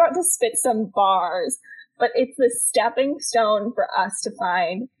because I'm about to spit some bars. But it's the stepping stone for us to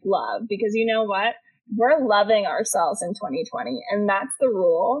find love because you know what? We're loving ourselves in 2020 and that's the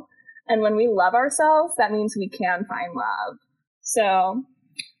rule. And when we love ourselves, that means we can find love. So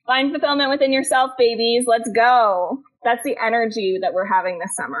Find fulfillment within yourself, babies. Let's go. That's the energy that we're having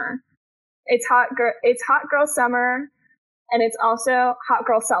this summer. It's hot girl summer, and it's also hot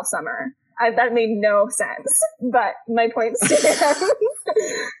girl self summer. That made no sense, but my point stands.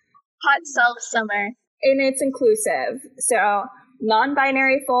 Hot self summer. And it's inclusive. So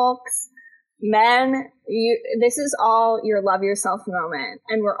non-binary folks, men, this is all your love yourself moment,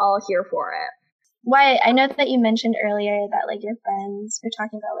 and we're all here for it. Why, I know that you mentioned earlier that, like, your friends were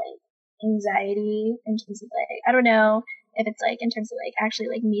talking about, like, anxiety in terms of, like, I don't know if it's, like, in terms of, like, actually,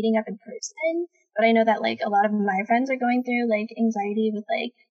 like, meeting up in person, but I know that, like, a lot of my friends are going through, like, anxiety with,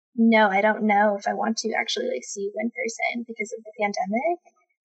 like, no, I don't know if I want to actually, like, see you in person because of the pandemic.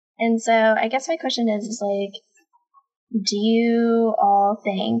 And so I guess my question is like, do you all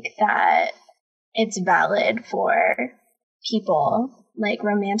think that it's valid for people, like,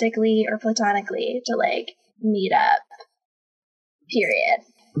 romantically or platonically, to, like, meet up, period?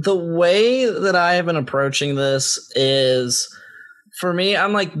 The way that I have been approaching this is, for me,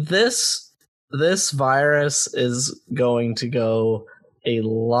 I'm like, this virus is going to go a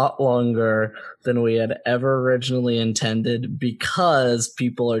lot longer than we had ever originally intended, because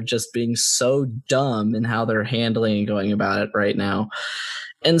people are just being so dumb in how they're handling and going about it right now.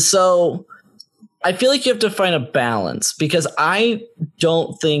 And so I feel like you have to find a balance, because I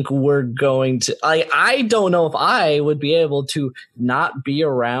don't think we're going to, I don't know if I would be able to not be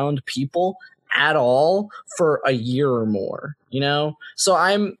around people at all for a year or more, you know? So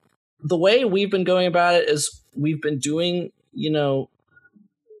the way we've been going about it is we've been doing,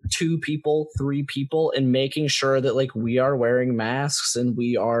 2 people, 3 people, and making sure that, like, we are wearing masks and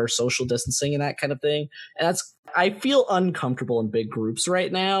we are social distancing and that kind of thing. And I feel uncomfortable in big groups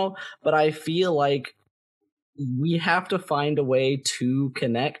right now, but I feel like we have to find a way to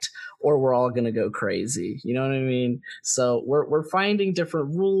connect, or we're all going to go crazy. You know what I mean? So we're finding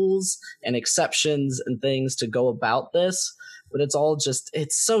different rules and exceptions and things to go about this, but it's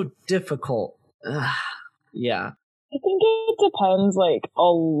so difficult. Yeah. I think it depends, like, a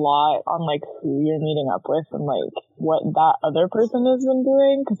lot on, like, who you're meeting up with and, like, what that other person has been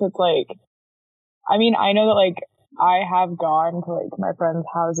doing. Because it's, like, I mean, I know that, like, I have gone to, like, my friends'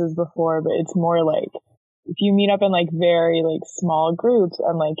 houses before, but it's more, like, if you meet up in, like, very, like, small groups,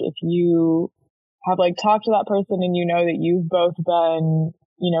 and, like, if you have, like, talked to that person and you know that you've both been,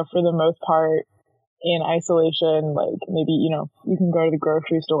 for the most part in isolation, like, maybe, you can go to the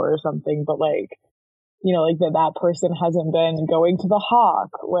grocery store or something, but, like, like that person hasn't been going to the Hawk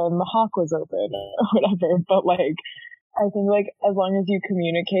when the Hawk was open or whatever. But, like, I think, like, as long as you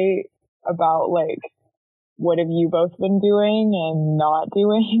communicate about, like, what have you both been doing and not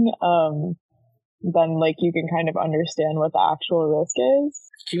doing, then, like, you can kind of understand what the actual risk is.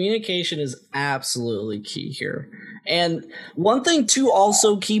 Communication is absolutely key here. And one thing to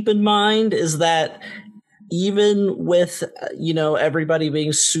also keep in mind is that even with, everybody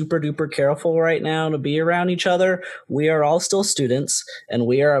being super duper careful right now to be around each other, we are all still students, and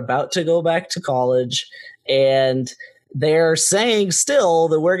we are about to go back to college, and they're saying still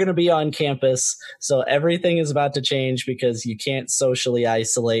that we're going to be on campus. So everything is about to change, because you can't socially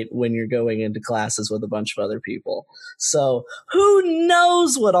isolate when you're going into classes with a bunch of other people. So who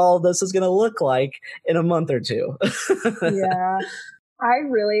knows what all this is going to look like in a month or two. Yeah. I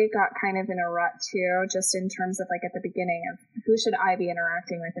really got kind of in a rut too, just in terms of, like, at the beginning of who should I be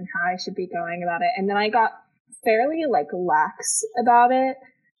interacting with and how I should be going about it. And then I got fairly, like, lax about it,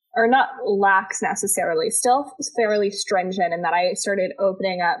 or not lax necessarily, still fairly stringent, in that I started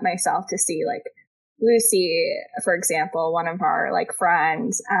opening up myself to see, like, Lucy, for example, one of our, like,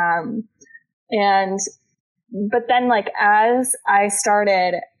 friends. But then, like, as I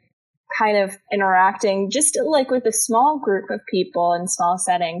started kind of interacting just, like, with a small group of people in small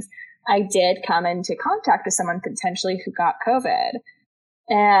settings, I did come into contact with someone potentially who got COVID.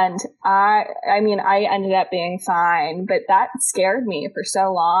 And I mean, I ended up being fine, but that scared me for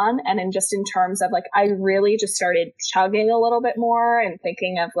so long. And then just in terms of, like, I really just started chugging a little bit more and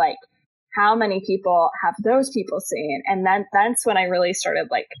thinking of, like, how many people have those people seen? And then that's when I really started,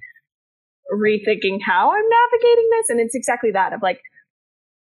 like, rethinking how I'm navigating this. And it's exactly that, of, like,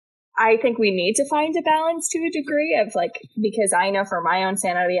 I think we need to find a balance to a degree of, like, because I know for my own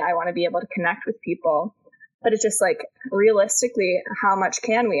sanity, I want to be able to connect with people, but it's just, like, realistically, how much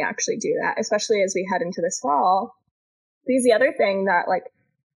can we actually do that, especially as we head into this fall? Because the other thing that, like,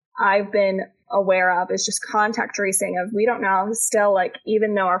 I've been aware of is just contact tracing of, we don't know still, like,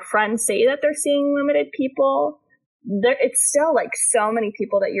 even though our friends say that they're seeing limited people, it's still, like, so many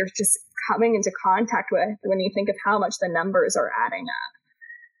people that you're just coming into contact with when you think of how much the numbers are adding up.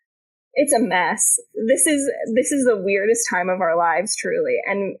 It's a mess. This is the weirdest time of our lives, truly.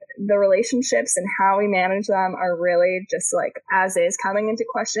 And the relationships and how we manage them are really just like as is coming into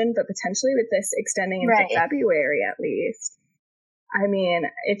question, but potentially with this extending into February at least. I mean,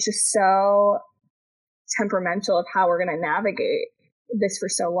 it's just so temperamental of how we're going to navigate this for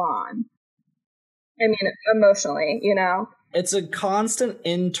so long. I mean, emotionally, you know? It's a constant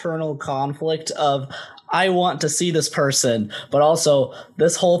internal conflict of, I want to see this person, but also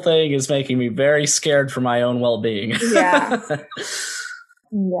this whole thing is making me very scared for my own well-being. Yeah.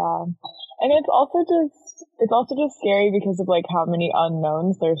 Yeah. And it's also just scary because of like how many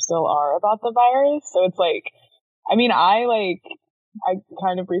unknowns there still are about the virus. So it's like, I mean, I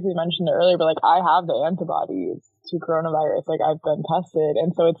kind of briefly mentioned it earlier, but like I have the antibodies to coronavirus. Like I've been tested.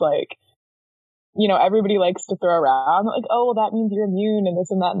 And so it's like, you know, everybody likes to throw around like, oh, well, that means you're immune and this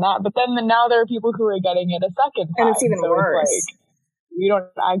and that and that. But then now there are people who are getting it a second time. And it's even worse. It's like, we don't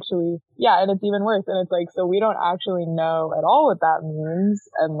actually, and it's even worse. And it's like, so we don't actually know at all what that means.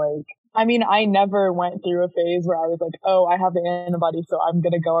 And like, I mean, I never went through a phase where I was like, oh, I have the antibody, so I'm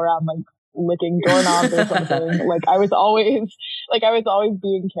going to go around like licking doorknobs or something. Like I was always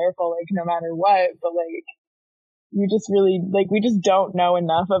being careful, like no matter what. But like, you just really, like, we just don't know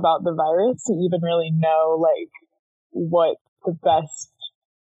enough about the virus to even really know, like, what the best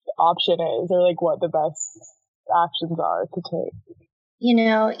option is or, like, what the best actions are to take. You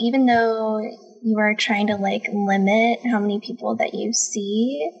know, even though you are trying to, like, limit how many people that you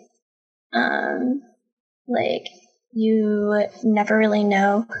see, like, you never really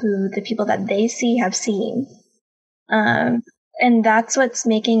know who the people that they see have seen. And that's what's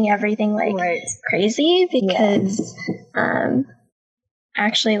making everything like crazy because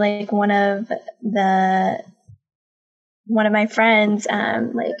actually like one of my friends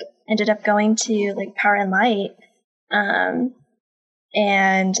like ended up going to like Power and Light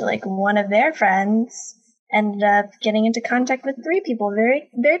and like one of their friends ended up getting into contact with 3 people very,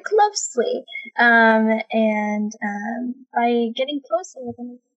 very closely. And by getting closer with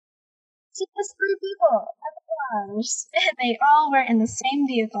them, see those 3 people at the garage. And they all were in the same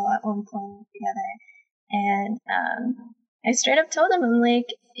vehicle at one point together. And I straight up told them, I'm like,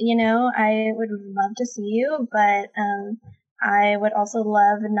 you know, I would love to see you, but I would also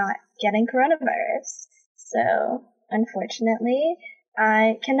love not getting coronavirus. So unfortunately,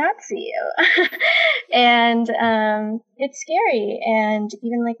 I cannot see you. And it's scary. And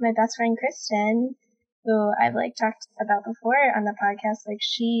even like my best friend Kristen, who I've like talked about before on the podcast, like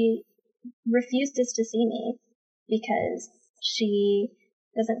she refuses to see me because she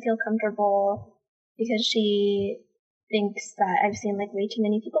doesn't feel comfortable, because she thinks that I've seen like way too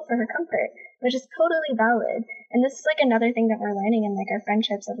many people for her comfort, which is totally valid. And this is like another thing that we're learning in like our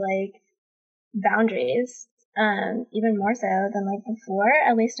friendships of like boundaries, even more so than like before,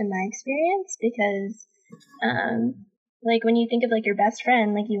 at least in my experience, because like when you think of like your best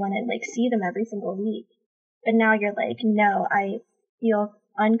friend, like you want to like see them every single week, but now you're like, no, I feel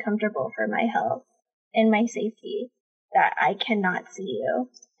uncomfortable for my health and my safety that I cannot see you,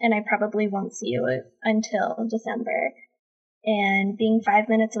 and I probably won't see you until December. And being 5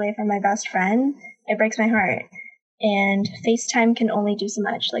 minutes away from my best friend, it breaks my heart. And FaceTime can only do so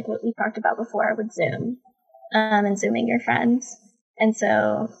much, like what we talked about before with Zoom, and Zooming your friends. And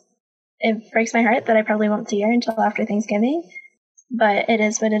so it breaks my heart that I probably won't see her until after Thanksgiving, but it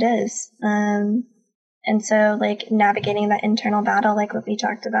is what it is. And so like navigating that internal battle, like what we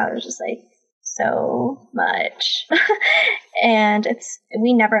talked about, is just like so much. And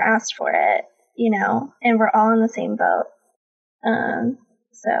we never asked for it, you know, and we're all in the same boat.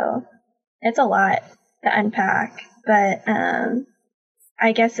 So it's a lot to unpack, but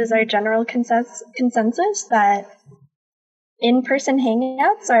I guess is our general consensus that in-person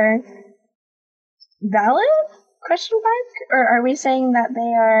hangouts are valid? ? Or are we saying that they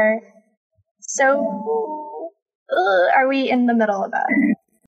are so? Are we in the middle of that?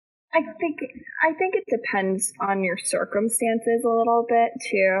 I think it depends on your circumstances a little bit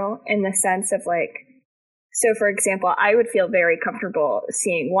too, in the sense of like, so for example, I would feel very comfortable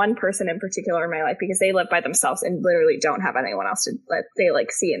seeing one person in particular in my life because they live by themselves and literally don't have anyone else to let they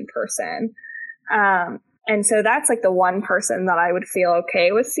like see in person. And so that's like the one person that I would feel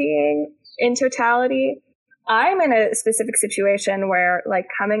okay with seeing in totality. I'm in a specific situation where like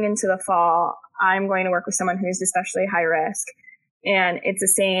coming into the fall, I'm going to work with someone who's especially high risk. And it's the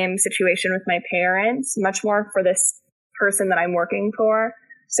same situation with my parents, much more for this person that I'm working for.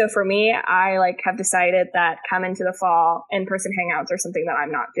 So for me, I like have decided that come into the fall, in-person hangouts are something that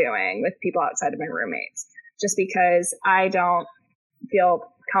I'm not doing with people outside of my roommates, just because I don't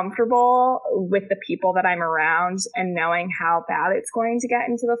feel comfortable with the people that I'm around and knowing how bad it's going to get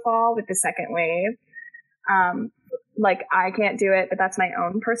into the fall with the second wave. Like, I can't do it, but that's my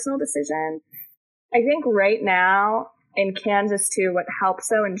own personal decision. I think right now in Kansas too, what helps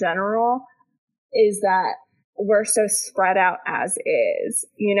though in general is that we're so spread out as is.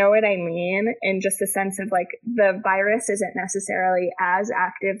 You know what I mean? In just the sense of like the virus isn't necessarily as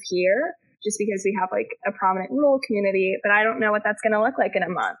active here just because we have like a prominent rural community, but I don't know what that's going to look like in a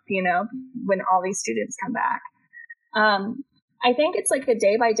month, you know, when all these students come back. I think it's like a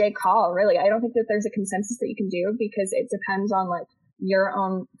day by day call, really. I don't think that there's a consensus that you can do because it depends on like your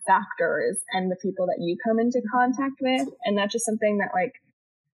own factors and the people that you come into contact with. And that's just something that like,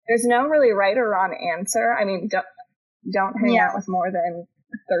 there's no really right or wrong answer. I mean, don't hang out with more than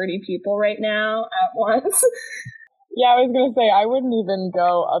 30 people right now at once. Yeah, I was gonna say I wouldn't even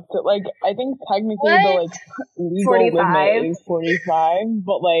go up to like I think technically the like legal 45. Limit is 45,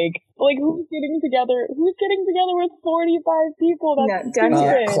 but like who's getting together with 45 people? That's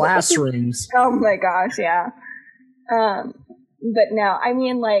stupid. Classrooms. Oh my gosh, yeah. But no, I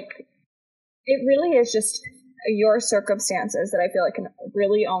mean like it really is just your circumstances that I feel like can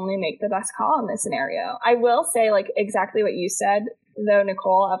really only make the best call in this scenario. I will say like exactly what you said though,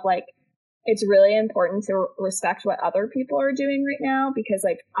 Nicole, of like it's really important to respect what other people are doing right now because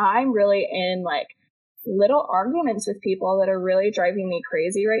like I'm really in like little arguments with people that are really driving me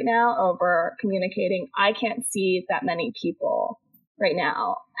crazy right now over communicating. I can't see that many people right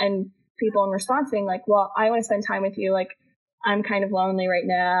now, and people in response being like, well, I want to spend time with you. Like I'm kind of lonely right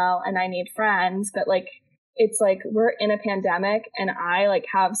now and I need friends, but like it's like we're in a pandemic and I like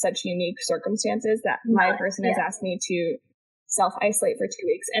have such unique circumstances that my person has asked me to self-isolate for 2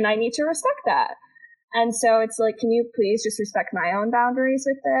 weeks and I need to respect that. And so it's like, can you please just respect my own boundaries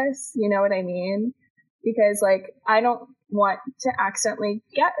with this? You know what I mean? Because like, I don't want to accidentally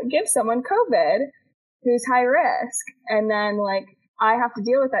give someone COVID who's high risk. And then like, I have to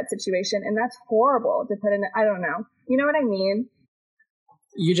deal with that situation. And that's horrible to put in, I don't know. You know what I mean?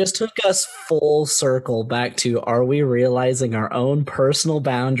 You just took us full circle back to, are we realizing our own personal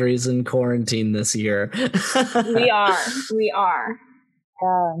boundaries in quarantine this year? We are.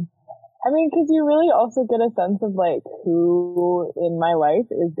 Yeah. I mean, because you really also get a sense of like who in my life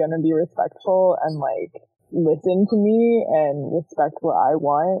is going to be respectful and like listen to me and respect what I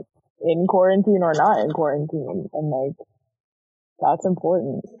want in quarantine or not in quarantine. And like, that's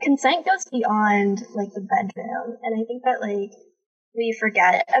important. Consent goes beyond like the bedroom. And I think that like, we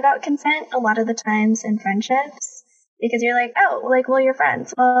forget about consent a lot of the times in friendships because you're like, oh, like, well, you're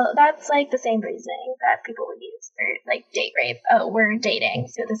friends. Well, that's like the same reasoning that people would use for like date rape. Oh, we're dating,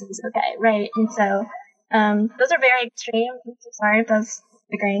 so this is okay, right? And so those are very extreme. I'm so sorry if that's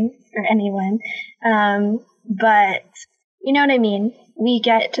agreeing for anyone. But you know what I mean? We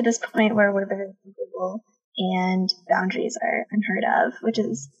get to this point where we're very comfortable and boundaries are unheard of, which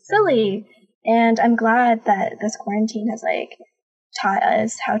is silly. And I'm glad that this quarantine has like taught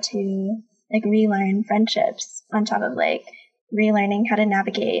us how to like relearn friendships on top of like relearning how to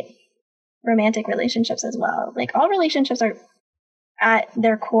navigate romantic relationships as well. Like all relationships are at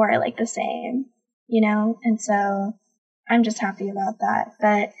their core like the same, you know? And so I'm just happy about that.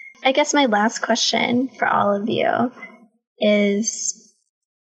 But I guess my last question for all of you is,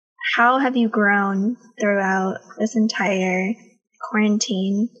 how have you grown throughout this entire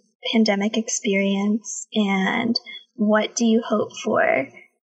quarantine pandemic experience, and what do you hope for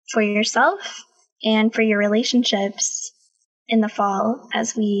yourself and for your relationships in the fall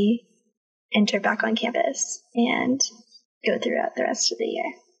as we enter back on campus and go throughout the rest of the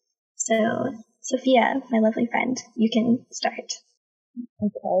year? So, Sophia, my lovely friend, you can start.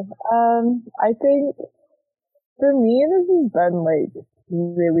 Okay. I think for me, this has been like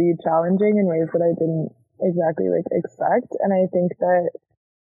really challenging in ways that I didn't exactly like expect. And I think that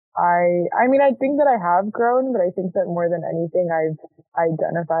I mean, I think that I have grown, but I think that more than anything, I've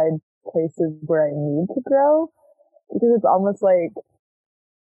identified places where I need to grow, because it's almost like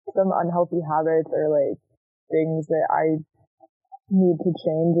some unhealthy habits or like things that I need to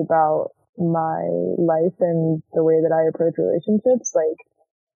change about my life and the way that I approach relationships. Like,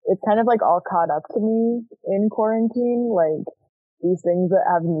 it's kind of like all caught up to me in quarantine, like these things that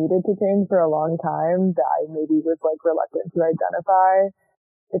have needed to change for a long time that I maybe was like reluctant to identify.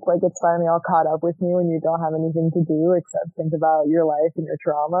 It's like it's finally all caught up with me when you don't have anything to do except think about your life and your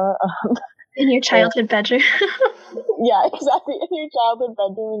trauma. In your childhood bedroom. Yeah, exactly. In your childhood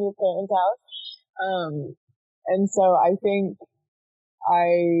bedroom in your parents' house. And so I think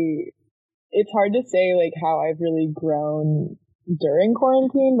it's hard to say like how I've really grown during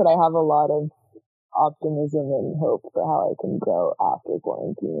quarantine, but I have a lot of optimism and hope for how I can grow after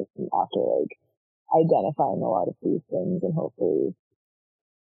quarantine and after like identifying a lot of these things and hopefully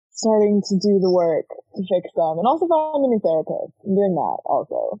starting to do the work to fix them, and also find a new therapist. I'm doing that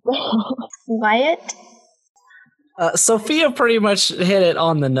also. Wyatt? Sophia pretty much hit it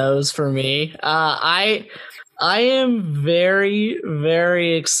on the nose for me. I am very,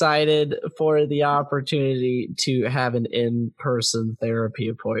 very excited for the opportunity to have an in-person therapy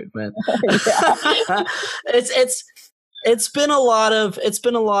appointment. It's been a lot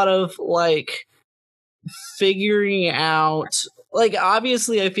of like figuring out. Like,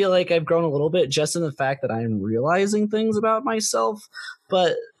 obviously, I feel like I've grown a little bit just in the fact that I'm realizing things about myself,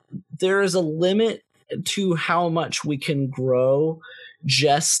 but there is a limit to how much we can grow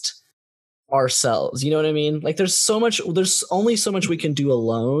just ourselves. You know what I mean? Like, there's only so much we can do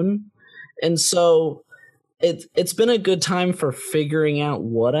alone. And so it's been a good time for figuring out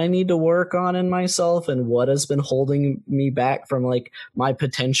what I need to work on in myself and what has been holding me back from like my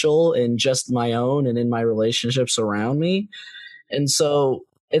potential and just my own and in my relationships around me. And so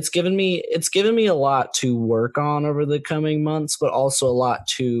it's given me a lot to work on over the coming months, but also a lot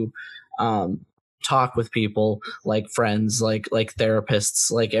to talk with people like friends, like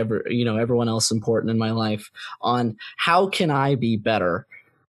therapists, like everyone else important in my life on how can I be better.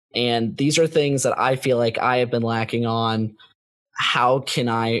 And these are things that I feel like I have been lacking on. How can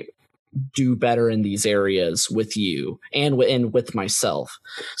I do better in these areas with you and with myself?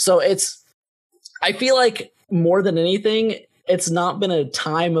 So I feel like more than anything, it's not been a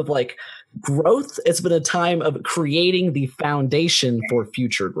time of like growth. It's been a time of creating the foundation for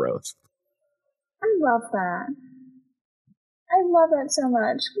future growth. I love that. I love that so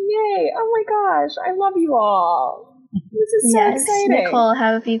much. Yay. Oh my gosh. I love you all. This is so exciting. Nicole,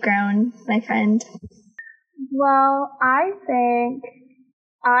 how have you grown, my friend? Well, I think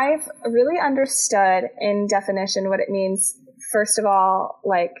I've really understood in definition what it means, first of all,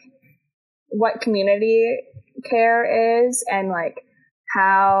 like what community care is and like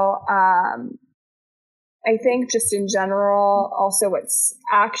how I think just in general also what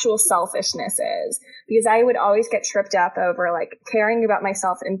actual selfishness is, because I would always get tripped up over like caring about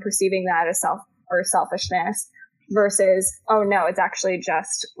myself and perceiving that as selfishness versus, oh no, it's actually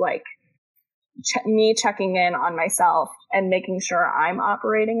just like me checking in on myself and making sure I'm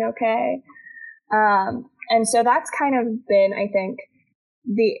operating okay. And so that's kind of been, I think,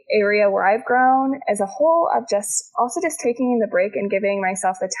 the area where I've grown as a whole, of just taking the break and giving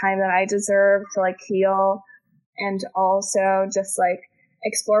myself the time that I deserve to like heal and also just like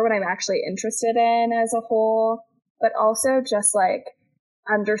explore what I'm actually interested in as a whole, but also just like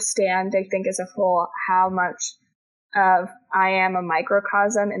understand, I think, as a whole, how much of I am a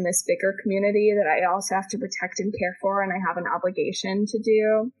microcosm in this bigger community that I also have to protect and care for, and I have an obligation to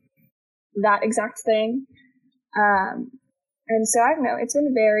do that exact thing. And so I don't know, it's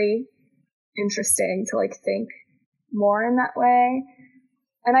been very interesting to like think more in that way.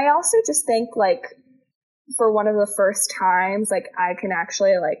 And I also just think like for one of the first times, like I can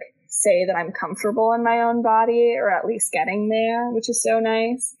actually like say that I'm comfortable in my own body, or at least getting there, which is so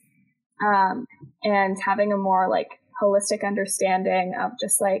nice. And having a more like holistic understanding of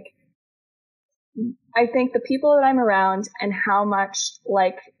just like, I think the people that I'm around and how much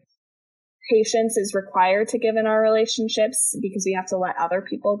like patience is required to give in our relationships, because we have to let other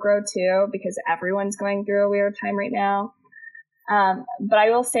people grow too, because everyone's going through a weird time right now. But I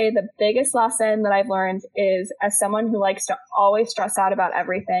will say the biggest lesson that I've learned is, as someone who likes to always stress out about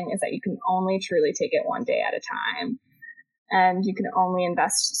everything, is that you can only truly take it one day at a time. And you can only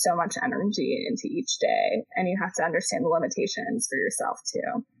invest so much energy into each day. And you have to understand the limitations for yourself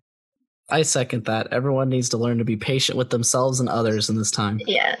too. I second that. Everyone needs to learn to be patient with themselves and others in this time.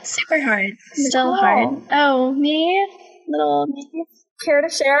 Yeah, super hard. Still hard. Oh, me? Little me? Care to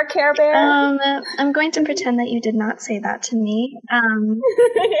share, Care Bear? I'm going to pretend that you did not say that to me on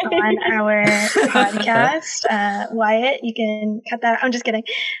our podcast. Wyatt, you can cut that. I'm just kidding.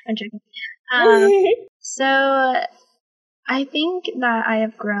 I'm joking. So I think that I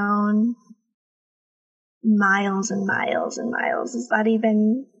have grown miles and miles and miles. Is that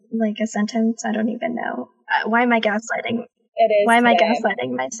even like a sentence? I don't even know. Why am I gaslighting? It is. Why am I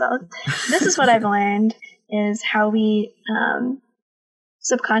gaslighting myself? This is what I've learned, is how we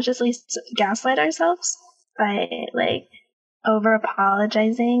subconsciously gaslight ourselves by like over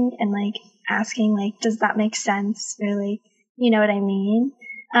apologizing and like asking like, does that make sense? Or like, you know what I mean?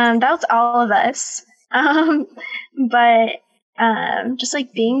 That was all of us. But just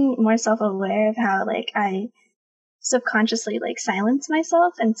like being more self-aware of how like I subconsciously like silence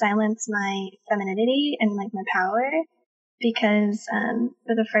myself and silence my femininity and like my power, because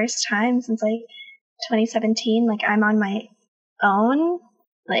for the first time since like 2017, like I'm on my own,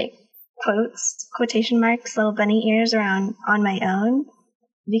 like quotation marks, little bunny ears around on my own,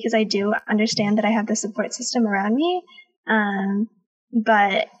 because I do understand that I have the support system around me.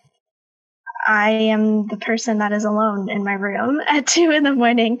 But I am the person that is alone in my room at 2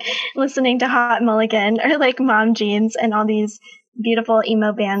 a.m. listening to Hot Mulligan or like Mom Jeans and all these beautiful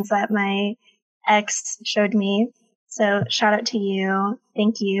emo bands that my ex showed me. So shout out to you.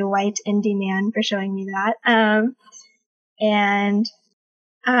 Thank you, White Indie Man, for showing me that. And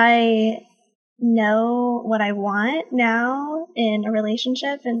I know what I want now in a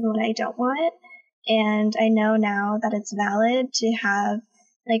relationship and what I don't want. And I know now that it's valid to have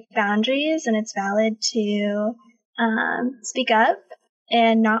like boundaries, and it's valid to speak up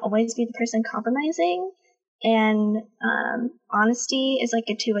and not always be the person compromising. And honesty is like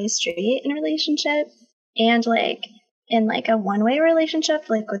a two-way street in a relationship, and like in like a one-way relationship,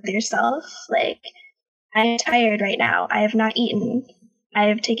 like with yourself. Like, I'm tired right now. I have not eaten. I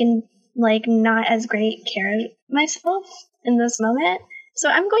have taken like not as great care of myself in this moment, so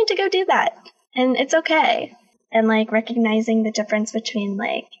I'm going to go do that, and it's okay. And like recognizing the difference between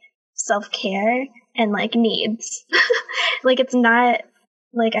like self-care and like needs. Like, it's not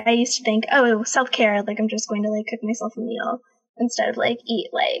like I used to think, oh, self-care, like I'm just going to like cook myself a meal instead of like eat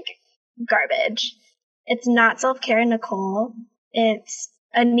like garbage. It's not self-care, Nicole. It's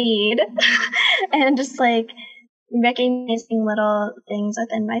a need. And just like recognizing little things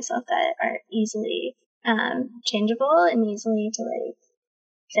within myself that are easily changeable and easily to like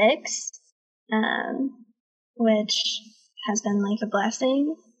fix. Which has been like a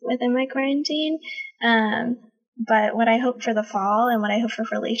blessing within my quarantine. But what I hope for the fall and what I hope for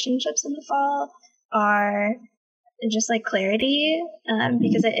relationships in the fall are just like clarity,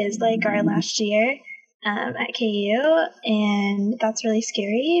 because it is like our last year at KU, and that's really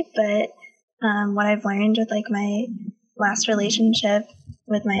scary. But what I've learned with like my last relationship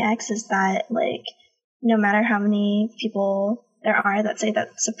with my ex is that like no matter how many people there are that say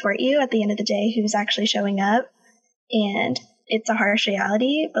that support you, at the end of the day, who's actually showing up? And it's a harsh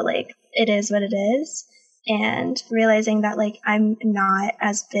reality, but like it is what it is. And realizing that like I'm not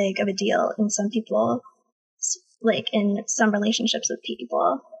as big of a deal in some people, like in some relationships with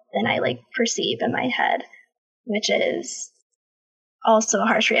people, than I like perceive in my head, which is also a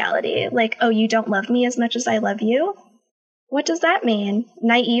harsh reality. Like, oh, you don't love me as much as I love you? What does that mean?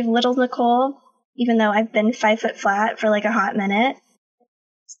 Naive little Nicole, even though I've been 5 foot flat for like a hot minute.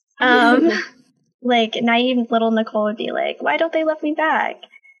 Like naive little Nicole would be like, why don't they love me back?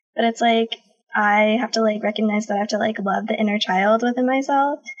 But it's like, I have to like recognize that I have to like love the inner child within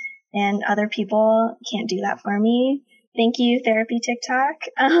myself, and other people can't do that for me. Thank you, therapy TikTok.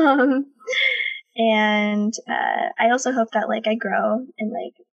 And I also hope that like I grow in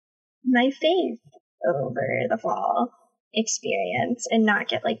like my faith over the fall experience and not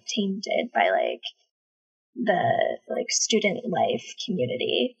get like tainted by like the like student life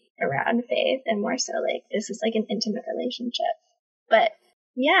community around faith, and more so like this is like an intimate relationship. But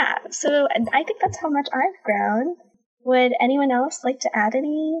yeah, so I think that's how much I've grown. Would anyone else like to add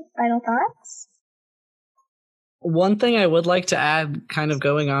any final thoughts? One thing I would like to add, kind of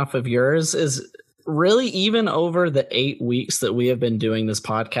going off of yours, is really even over the 8 weeks that we have been doing this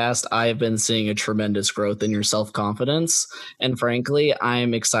podcast, I have been seeing a tremendous growth in your self-confidence. And frankly,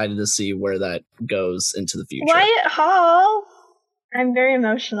 I'm excited to see where that goes into the future. Wyatt Hall! I'm very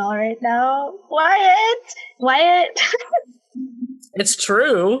emotional right now. Wyatt! It's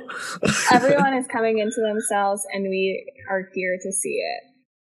true. Everyone is coming into themselves, and we are here to see it.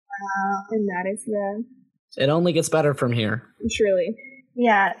 And that is It only gets better from here. Truly.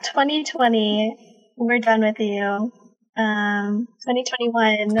 Yeah, 2020, we're done with you.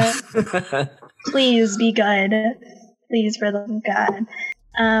 2021, please be good. Please, for the love of God.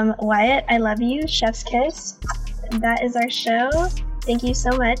 Wyatt, I love you. Chef's kiss. That is our show. Thank you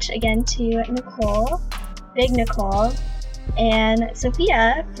so much again to Nicole, Big Nicole, and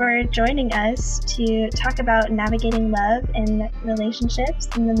Sophia for joining us to talk about navigating love and relationships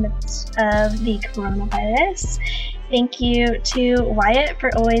in the midst of the coronavirus. Thank you to Wyatt for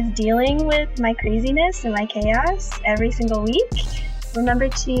always dealing with my craziness and my chaos every single week. Remember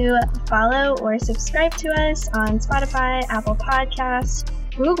to follow or subscribe to us on Spotify, Apple Podcasts,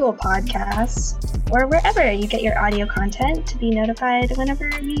 Google Podcasts, or wherever you get your audio content to be notified whenever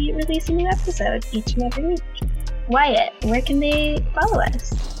we release a new episode each and every week. Wyatt, where can they follow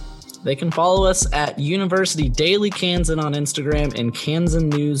us? They can follow us at University Daily Kansan on Instagram and Kansan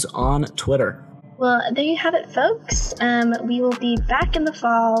News on Twitter. Well, there you have it, folks. We will be back in the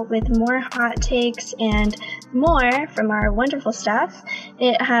fall with more hot takes and more from our wonderful staff.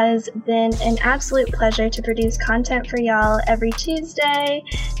 It has been an absolute pleasure to produce content for y'all every Tuesday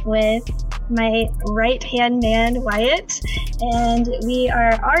with my right-hand man, Wyatt. And we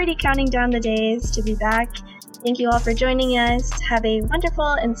are already counting down the days to be back. Thank you all for joining us. Have a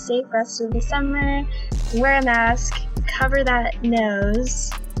wonderful and safe rest of the summer. Wear a mask. Cover that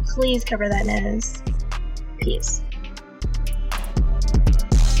nose. Please cover that nose. Peace.